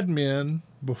had men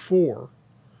before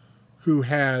who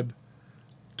had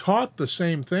taught the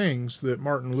same things that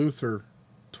Martin Luther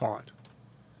taught,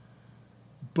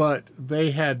 but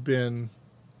they had been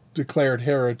declared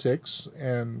heretics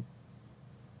and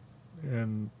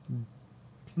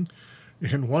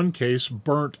in one case,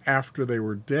 burnt after they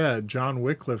were dead. John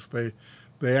Wycliffe, they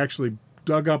actually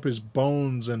dug up his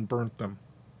bones and burnt them.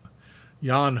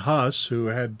 Jan Hus, who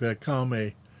had become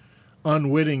a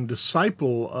unwitting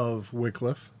disciple of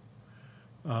Wycliffe,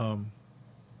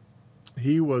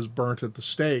 he was burnt at the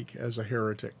stake as a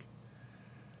heretic.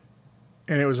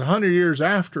 And it was 100 years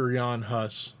after Jan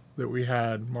Hus that we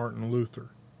had Martin Luther.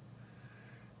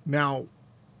 Now,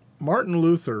 Martin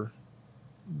Luther,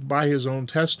 by his own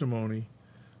testimony,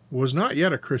 was not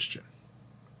yet a Christian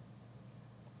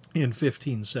in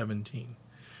 1517.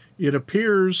 It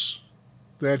appears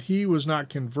that he was not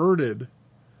converted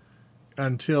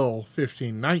until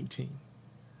 1519.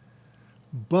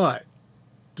 But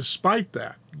despite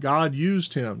that, God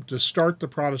used him to start the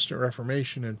Protestant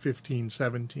Reformation in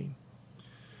 1517.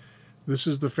 This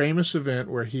is the famous event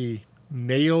where he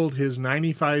nailed his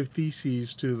 95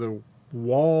 Theses to the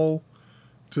wall,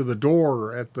 to the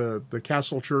door at the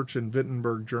Castle Church in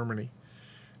Wittenberg, Germany.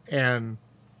 And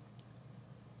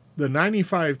the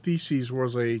 95 Theses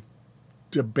was a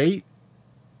debate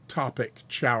topic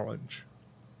challenge.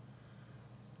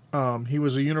 He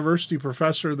was a university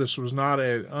professor. This was not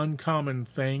an uncommon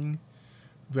thing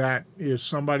that if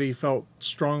somebody felt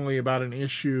strongly about an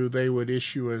issue, they would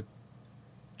issue a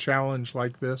challenge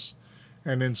like this,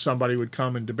 and then somebody would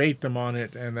come and debate them on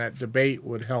it, and that debate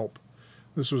would help.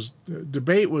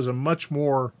 Debate was a much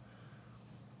more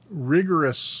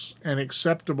rigorous and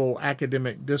acceptable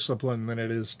academic discipline than it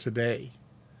is today.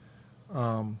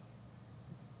 You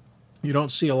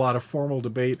don't see a lot of formal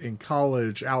debate in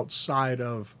college outside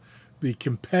of the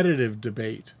competitive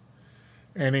debate.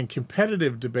 And in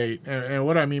competitive debate, and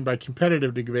what I mean by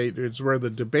competitive debate is where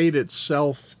the debate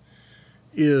itself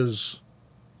is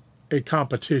a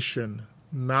competition,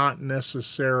 not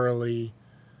necessarily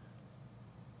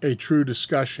a true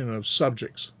discussion of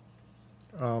subjects.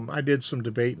 I did some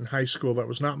debate in high school. That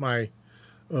was not my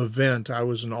event. I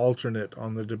was an alternate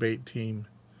on the debate team.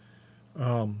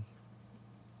 And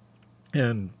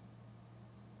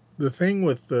the thing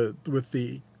with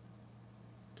the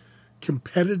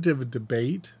competitive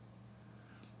debate,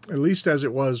 at least as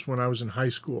it was when I was in high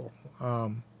school,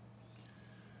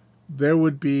 there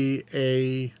would be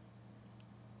a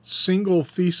single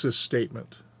thesis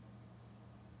statement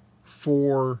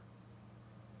for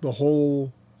the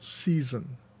whole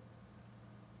season.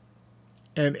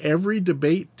 And every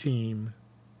debate team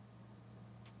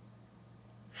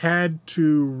had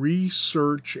to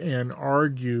research and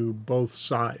argue both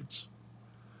sides.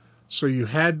 So you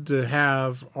had to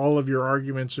have all of your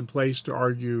arguments in place to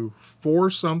argue for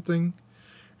something,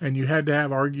 and you had to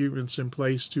have arguments in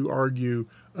place to argue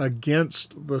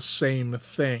against the same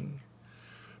thing.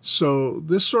 So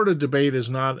this sort of debate is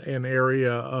not an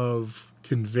area of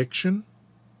conviction.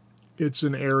 It's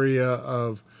an area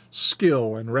of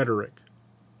skill and rhetoric.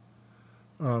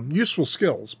 Useful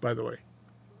skills, by the way.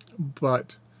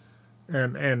 But,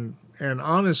 and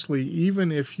honestly,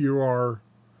 even if you are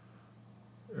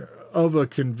of a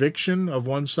conviction of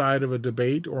one side of a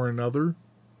debate or another,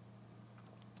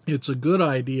 it's a good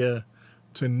idea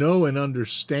to know and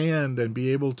understand and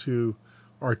be able to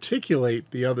articulate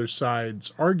the other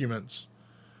side's arguments,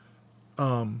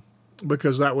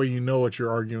 because that way you know what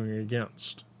you're arguing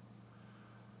against.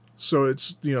 So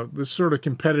it's, this sort of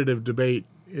competitive debate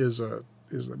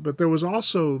but there was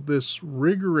also this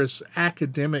rigorous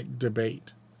academic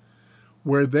debate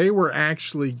where they were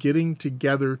actually getting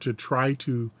together to try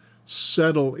to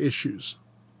settle issues,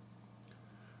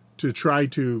 to try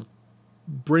to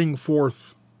bring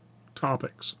forth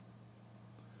topics.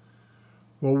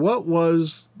 Well, what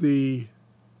was the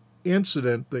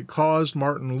incident that caused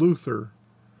Martin Luther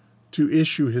to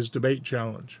issue his debate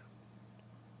challenge?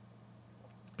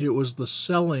 It was the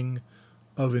selling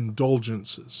of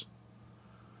indulgences.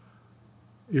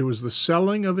 It was the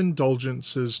selling of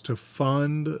indulgences to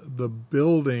fund the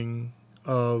building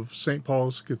of St.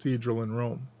 Paul's Cathedral in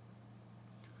Rome.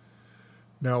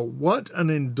 Now, what an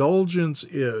indulgence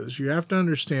is, you have to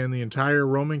understand the entire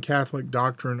Roman Catholic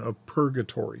doctrine of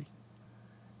purgatory.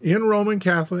 In Roman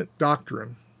Catholic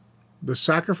doctrine, the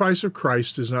sacrifice of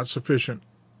Christ is not sufficient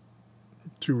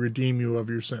to redeem you of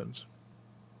your sins.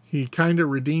 He kind of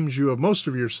redeems you of most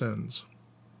of your sins,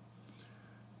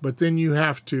 but then you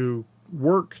have to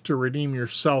work to redeem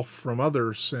yourself from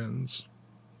other sins.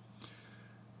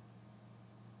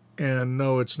 And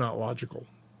no, it's not logical.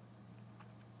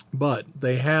 But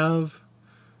they have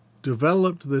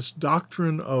developed this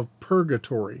doctrine of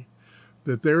purgatory,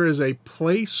 that there is a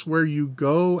place where you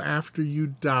go after you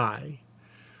die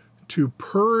to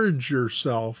purge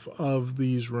yourself of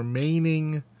these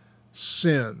remaining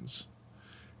sins.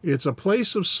 It's a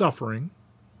place of suffering,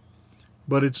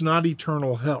 but it's not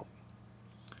eternal hell.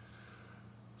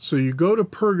 So you go to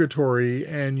purgatory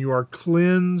and you are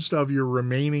cleansed of your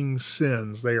remaining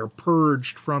sins. They are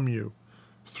purged from you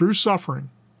through suffering,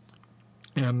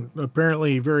 and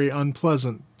apparently very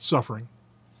unpleasant suffering.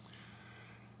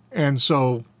 And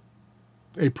so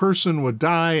a person would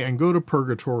die and go to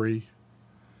purgatory,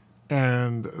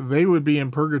 and they would be in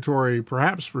purgatory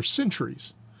perhaps for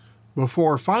centuries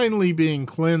before finally being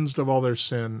cleansed of all their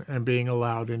sin and being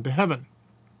allowed into heaven.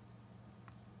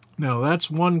 Now,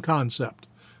 that's one concept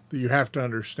that you have to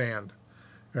understand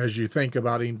as you think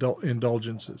about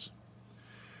indulgences.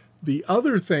 The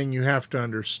other thing you have to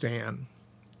understand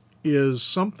is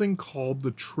something called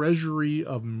the treasury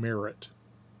of merit.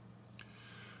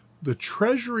 The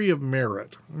treasury of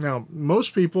merit. Now,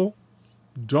 most people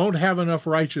don't have enough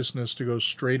righteousness to go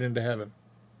straight into heaven,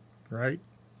 right?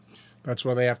 That's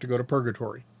why they have to go to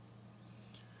purgatory.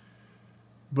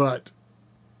 But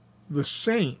the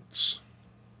saints,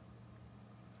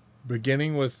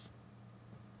 beginning with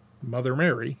Mother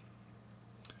Mary,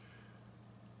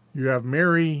 you have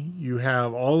Mary, you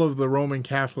have all of the Roman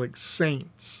Catholic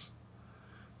saints.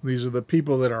 These are the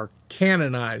people that are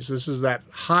canonized. This is that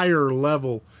higher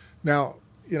level. Now,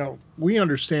 we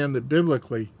understand that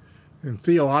biblically and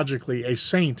theologically, a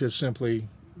saint is simply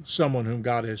someone whom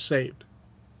God has saved.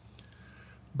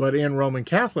 But in Roman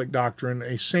Catholic doctrine,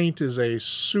 a saint is a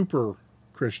super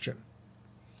Christian.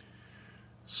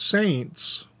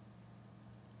 Saints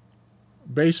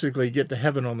basically get to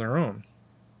heaven on their own.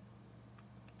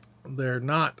 They're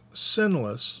not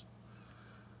sinless,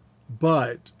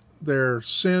 but their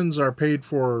sins are paid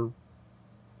for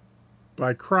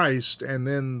by Christ, and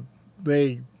then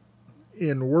they,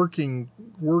 in working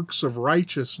works of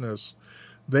righteousness,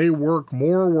 they work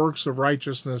more works of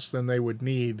righteousness than they would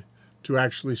need to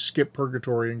actually skip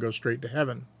purgatory and go straight to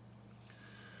heaven.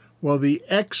 Well, the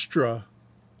extra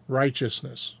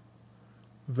righteousness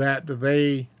that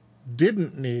they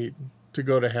didn't need to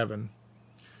go to heaven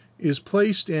is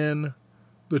placed in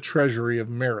the treasury of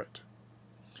merit.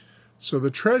 So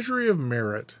the treasury of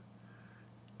merit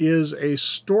is a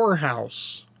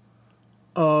storehouse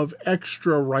of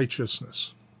extra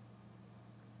righteousness.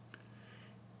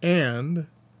 And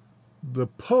the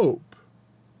Pope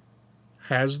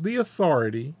has the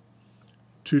authority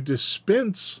to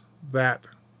dispense that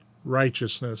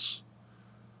righteousness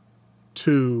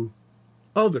to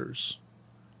others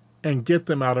and get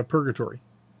them out of purgatory.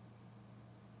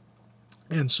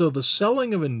 And so the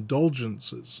selling of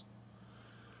indulgences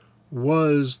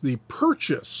was the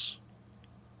purchase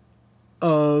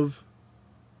of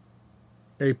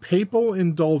a papal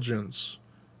indulgence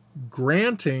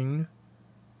granting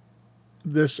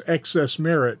this excess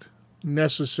merit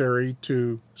necessary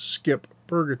to skip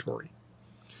purgatory.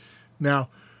 Now,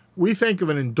 we think of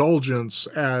an indulgence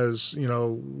as,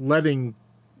 letting,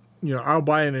 I'll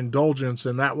buy an indulgence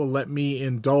and that will let me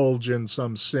indulge in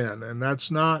some sin. And that's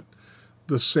not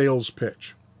the sales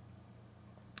pitch.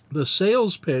 The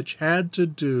sales pitch had to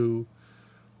do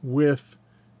with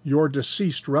your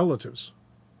deceased relatives,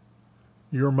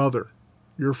 your mother,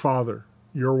 your father,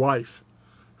 your wife,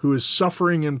 who is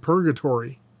suffering in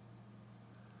purgatory.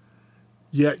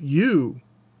 Yet you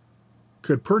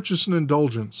could purchase an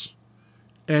indulgence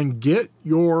and get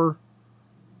your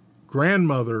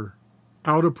grandmother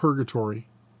out of purgatory.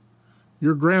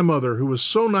 Your grandmother, who was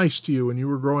so nice to you when you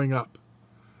were growing up,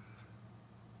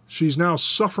 she's now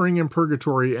suffering in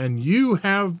purgatory, and you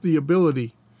have the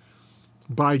ability,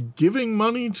 by giving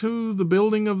money to the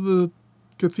building of the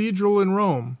cathedral in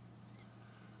Rome,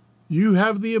 you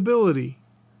have the ability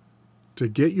to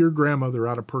get your grandmother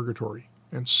out of purgatory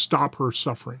and stop her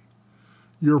suffering.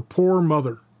 Your poor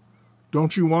mother,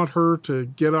 don't you want her to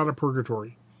get out of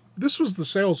purgatory? This was the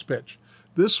sales pitch.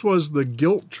 This was the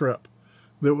guilt trip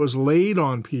that was laid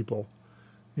on people.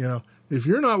 If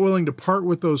you're not willing to part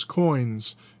with those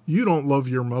coins, you don't love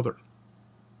your mother,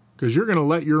 because you're going to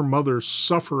let your mother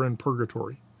suffer in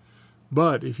purgatory.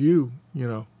 But if you,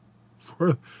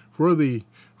 for the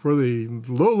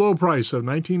low price of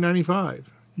 $19.95,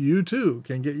 you too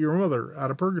can get your mother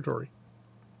out of purgatory.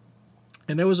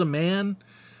 And there was a man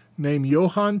named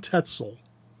Johann Tetzel,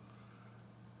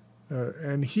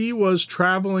 and he was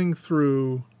traveling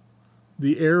through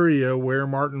the area where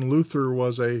Martin Luther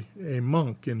was a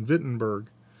monk in Wittenberg.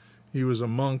 He was a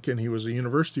monk and he was a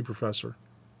university professor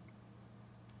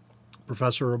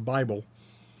of Bible.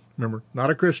 Remember,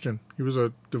 not a Christian. He was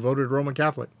a devoted Roman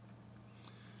Catholic.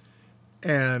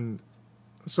 And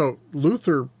so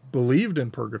Luther believed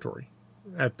in purgatory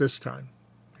at this time.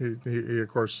 He of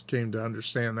course, came to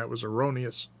understand that was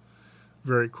erroneous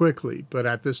very quickly, but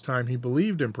at this time he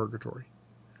believed in purgatory.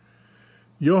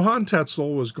 Johann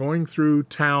Tetzel was going through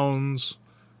towns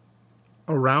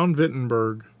around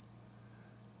Wittenberg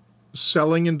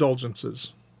selling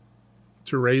indulgences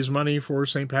to raise money for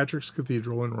St. Patrick's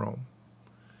Cathedral in Rome.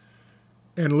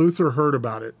 And Luther heard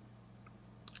about it,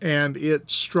 and it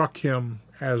struck him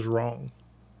as wrong.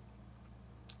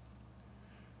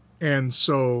 And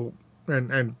so,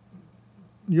 and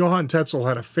Johann Tetzel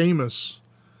had a famous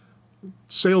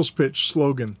sales pitch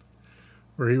slogan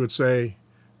where he would say,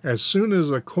 "As soon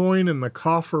as a coin in the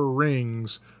coffer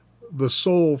rings, the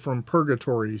soul from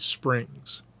purgatory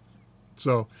springs."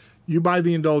 So you buy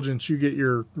the indulgence, you get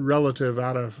your relative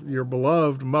out of, your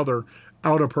beloved mother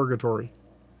out of purgatory.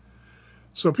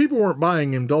 So people weren't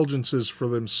buying indulgences for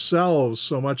themselves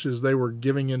so much as they were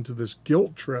giving into this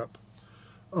guilt trip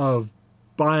of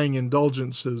buying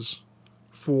indulgences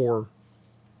for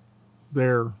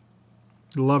their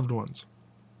loved ones.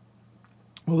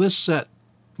 Well, this set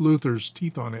Luther's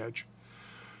teeth on edge.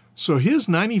 So his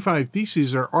 95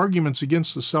 Theses are arguments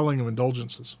against the selling of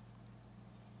indulgences.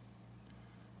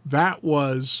 That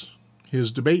was his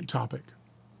debate topic.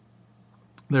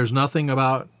 There's nothing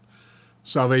about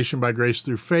salvation by grace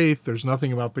through faith. There's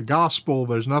nothing about the gospel.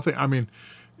 There's nothing. I mean,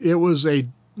 it was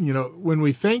when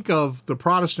we think of the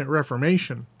Protestant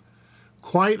Reformation,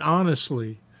 quite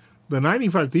honestly, the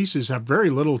 95 Theses have very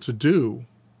little to do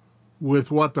with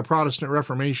what the Protestant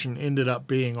Reformation ended up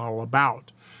being all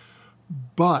about.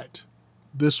 But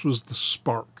this was the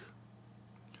spark.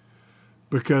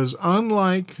 Because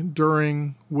unlike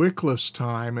during Wycliffe's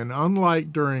time and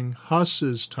unlike during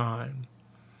Huss's time,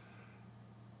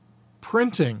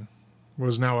 printing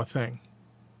was now a thing.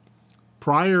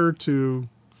 Prior to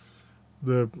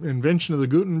the invention of the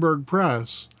Gutenberg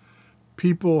press,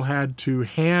 people had to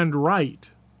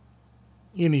handwrite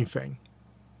anything.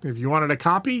 If you wanted a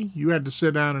copy, you had to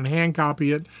sit down and hand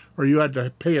copy it, or you had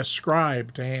to pay a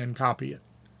scribe to hand copy it.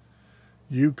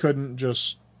 You couldn't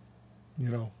just,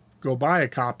 go buy a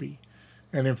copy.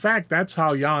 And in fact, that's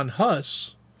how Jan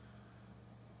Hus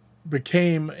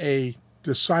became a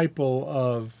disciple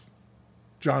of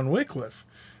John Wycliffe.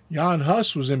 Jan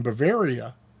Hus was in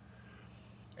Bavaria,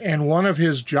 and one of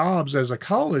his jobs as a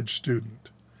college student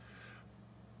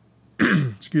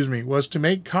excuse me, was to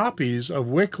make copies of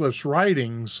Wycliffe's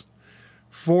writings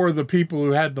for the people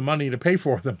who had the money to pay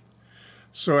for them.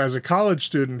 So as a college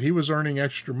student, he was earning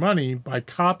extra money by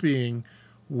copying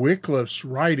Wycliffe's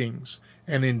writings,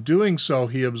 and in doing so,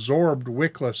 he absorbed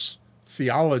Wycliffe's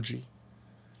theology.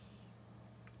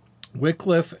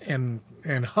 Wycliffe and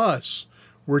Huss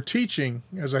were teaching,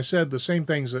 as I said, the same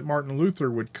things that Martin Luther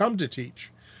would come to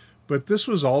teach, but this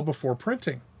was all before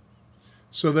printing.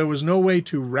 So there was no way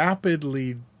to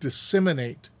rapidly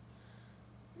disseminate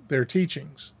their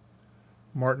teachings.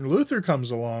 Martin Luther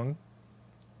comes along,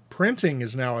 printing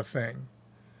is now a thing.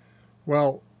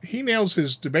 Well, he nails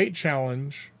his debate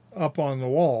challenge up on the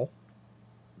wall,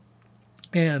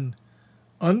 and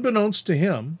unbeknownst to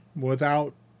him,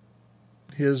 without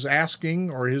his asking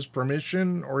or his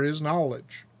permission or his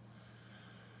knowledge,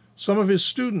 some of his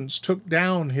students took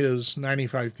down his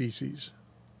 95 Theses,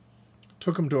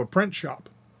 took them to a print shop,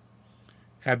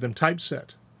 had them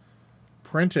typeset,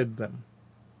 printed them,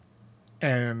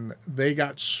 and they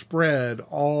got spread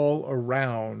all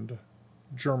around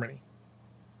Germany.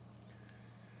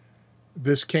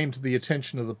 This came to the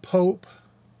attention of the Pope.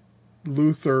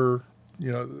 Luther,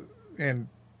 and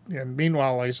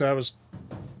meanwhile, like I said, that was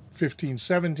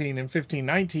 1517. In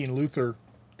 1519, Luther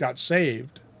got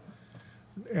saved.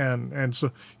 And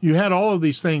so you had all of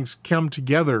these things come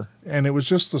together, and it was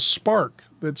just the spark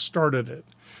that started it.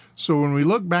 So when we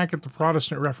look back at the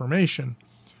Protestant Reformation,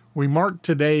 we mark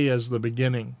today as the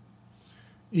beginning,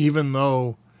 even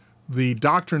though the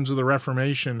doctrines of the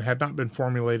Reformation had not been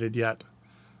formulated yet,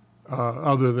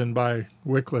 other than by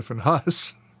Wycliffe and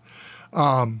Huss.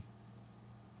 And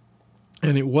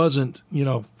it wasn't,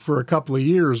 for a couple of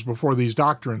years before these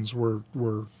doctrines were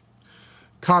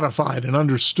codified and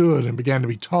understood and began to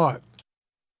be taught.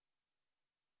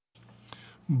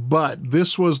 But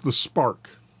this was the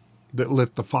spark that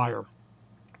lit the fire.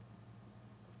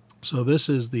 So this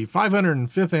is the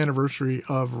 505th anniversary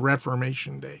of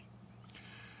Reformation Day.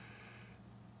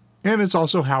 And it's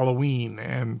also Halloween.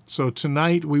 And so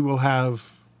tonight we will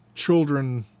have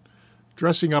children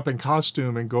dressing up in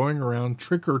costume and going around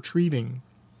trick-or-treating.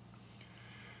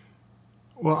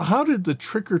 Well, how did the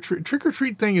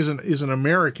trick-or-treat thing is an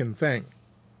American thing.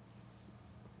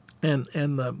 And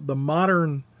the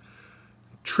modern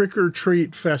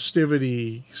trick-or-treat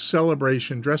festivity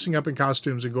celebration, dressing up in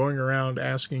costumes and going around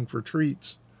asking for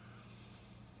treats,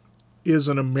 is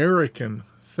an American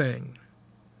thing.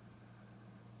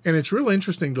 And it's really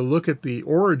interesting to look at the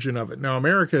origin of it. Now,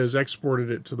 America has exported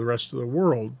it to the rest of the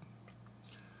world.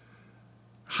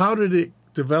 How did it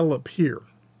develop here?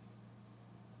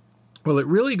 Well, it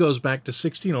really goes back to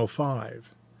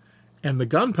 1605 and the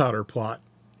Gunpowder Plot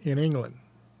in England.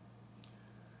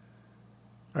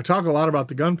 I talk a lot about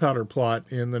the Gunpowder Plot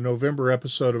in the November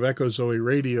episode of Echo Zoe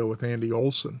Radio with Andy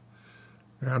Olson.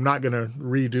 And I'm not going to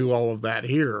redo all of that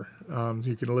here.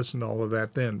 You can listen to all of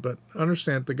that then. But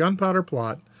understand, the Gunpowder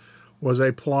Plot was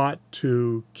a plot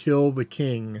to kill the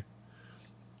king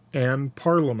and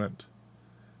Parliament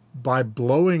by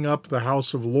blowing up the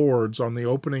House of Lords on the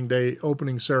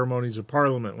opening ceremonies of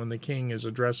Parliament when the king is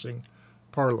addressing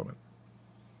Parliament.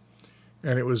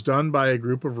 And it was done by a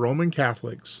group of Roman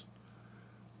Catholics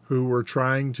who were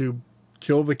trying to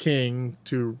kill the king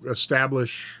to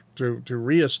reestablish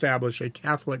a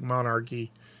Catholic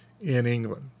monarchy in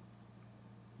England.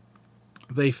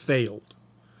 They failed.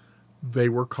 They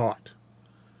were caught.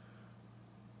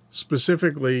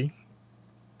 Specifically,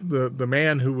 the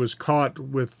man who was caught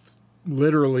with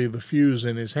literally the fuse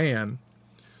in his hand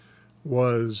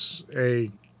was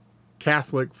a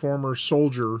Catholic former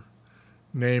soldier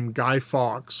named Guy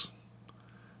Fawkes.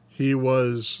 He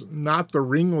was not the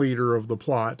ringleader of the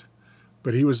plot,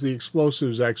 but he was the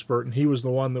explosives expert, and he was the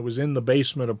one that was in the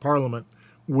basement of Parliament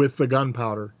with the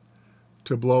gunpowder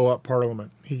to blow up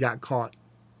Parliament. He got caught.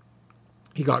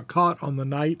 He got caught on the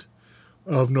night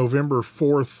of November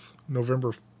 4th,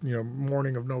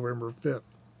 morning of November 5th.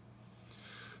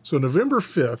 So November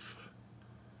 5th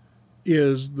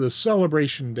is the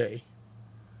celebration day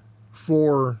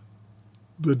for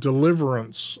the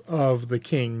deliverance of the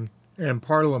king and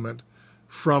Parliament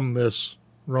from this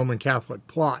Roman Catholic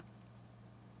plot.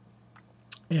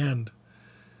 And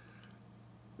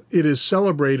it is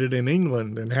celebrated in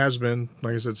England and has been,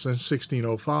 like I said, since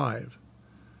 1605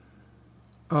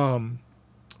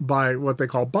 by what they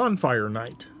call Bonfire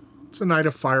Night. It's a night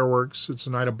of fireworks, it's a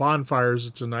night of bonfires,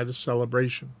 it's a night of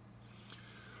celebration.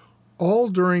 All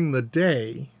during the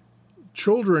day,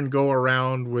 children go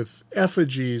around with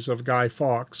effigies of Guy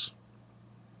Fawkes,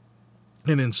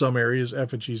 and in some areas,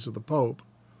 effigies of the Pope.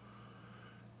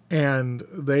 And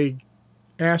they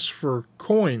ask for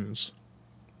coins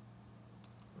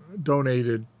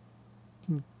donated,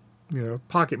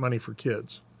 pocket money for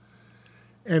kids.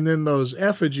 And then those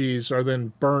effigies are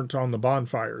then burnt on the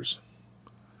bonfires.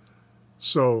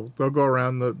 So they'll go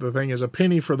around, the thing is a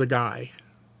penny for the guy.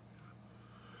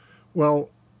 Well,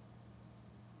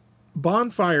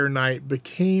 bonfire night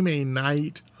became a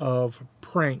night of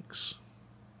pranks.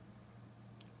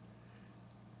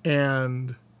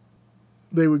 And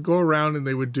they would go around and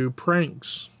they would do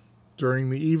pranks during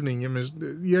the evening.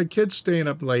 You had kids staying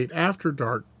up late after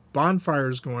dark,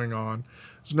 bonfires going on.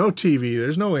 There's no TV,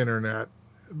 there's no internet.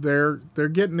 They're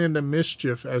getting into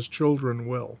mischief as children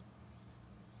will.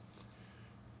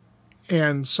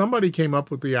 And somebody came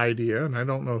up with the idea, and I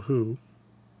don't know who,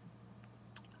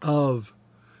 of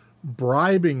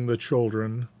bribing the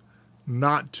children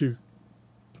not to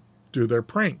do their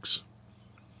pranks.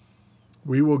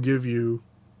 We will give you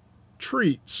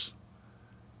treats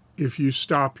if you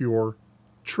stop your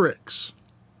tricks.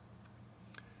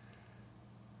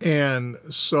 And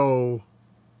so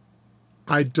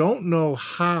I don't know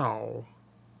how,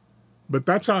 but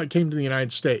that's how it came to the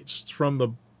United States. It's from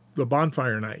the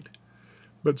bonfire night.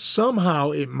 But somehow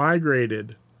it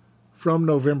migrated from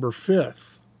November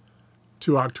 5th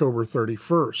to October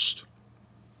 31st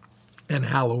and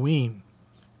Halloween.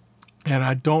 And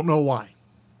I don't know why.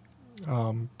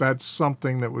 That's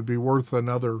something that would be worth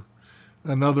another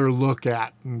look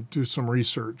at and do some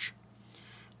research.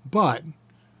 But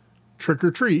trick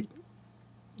or treat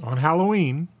on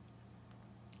Halloween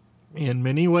in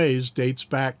many ways dates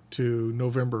back to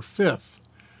November 5th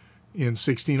in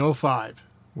 1605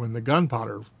 when the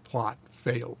gunpowder plot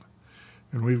failed.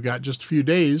 And we've got just a few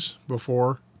days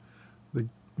before the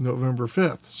November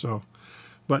 5th.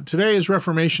 But today is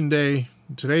Reformation Day.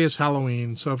 Today is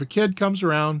Halloween. So if a kid comes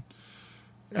around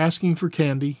asking for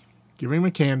candy, give him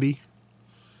a candy.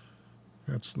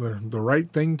 That's the right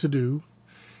thing to do.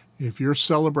 If you're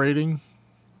celebrating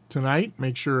tonight,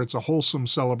 make sure it's a wholesome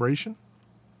celebration.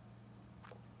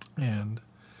 And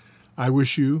I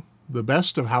wish you the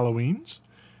best of Halloweens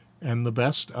and the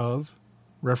best of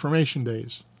Reformation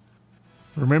Days.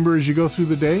 Remember as you go through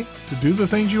the day to do the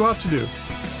things you ought to do.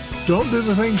 Don't do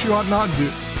the things you ought not do.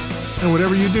 And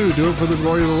whatever you do, do it for the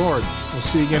glory of the Lord. We'll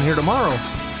see you again here tomorrow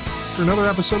for another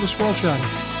episode of Squirrel Chatter.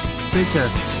 Take care.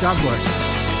 God bless.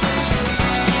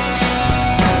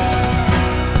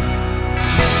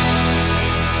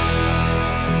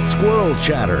 Squirrel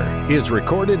Chatter is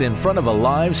recorded in front of a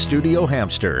live studio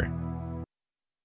hamster.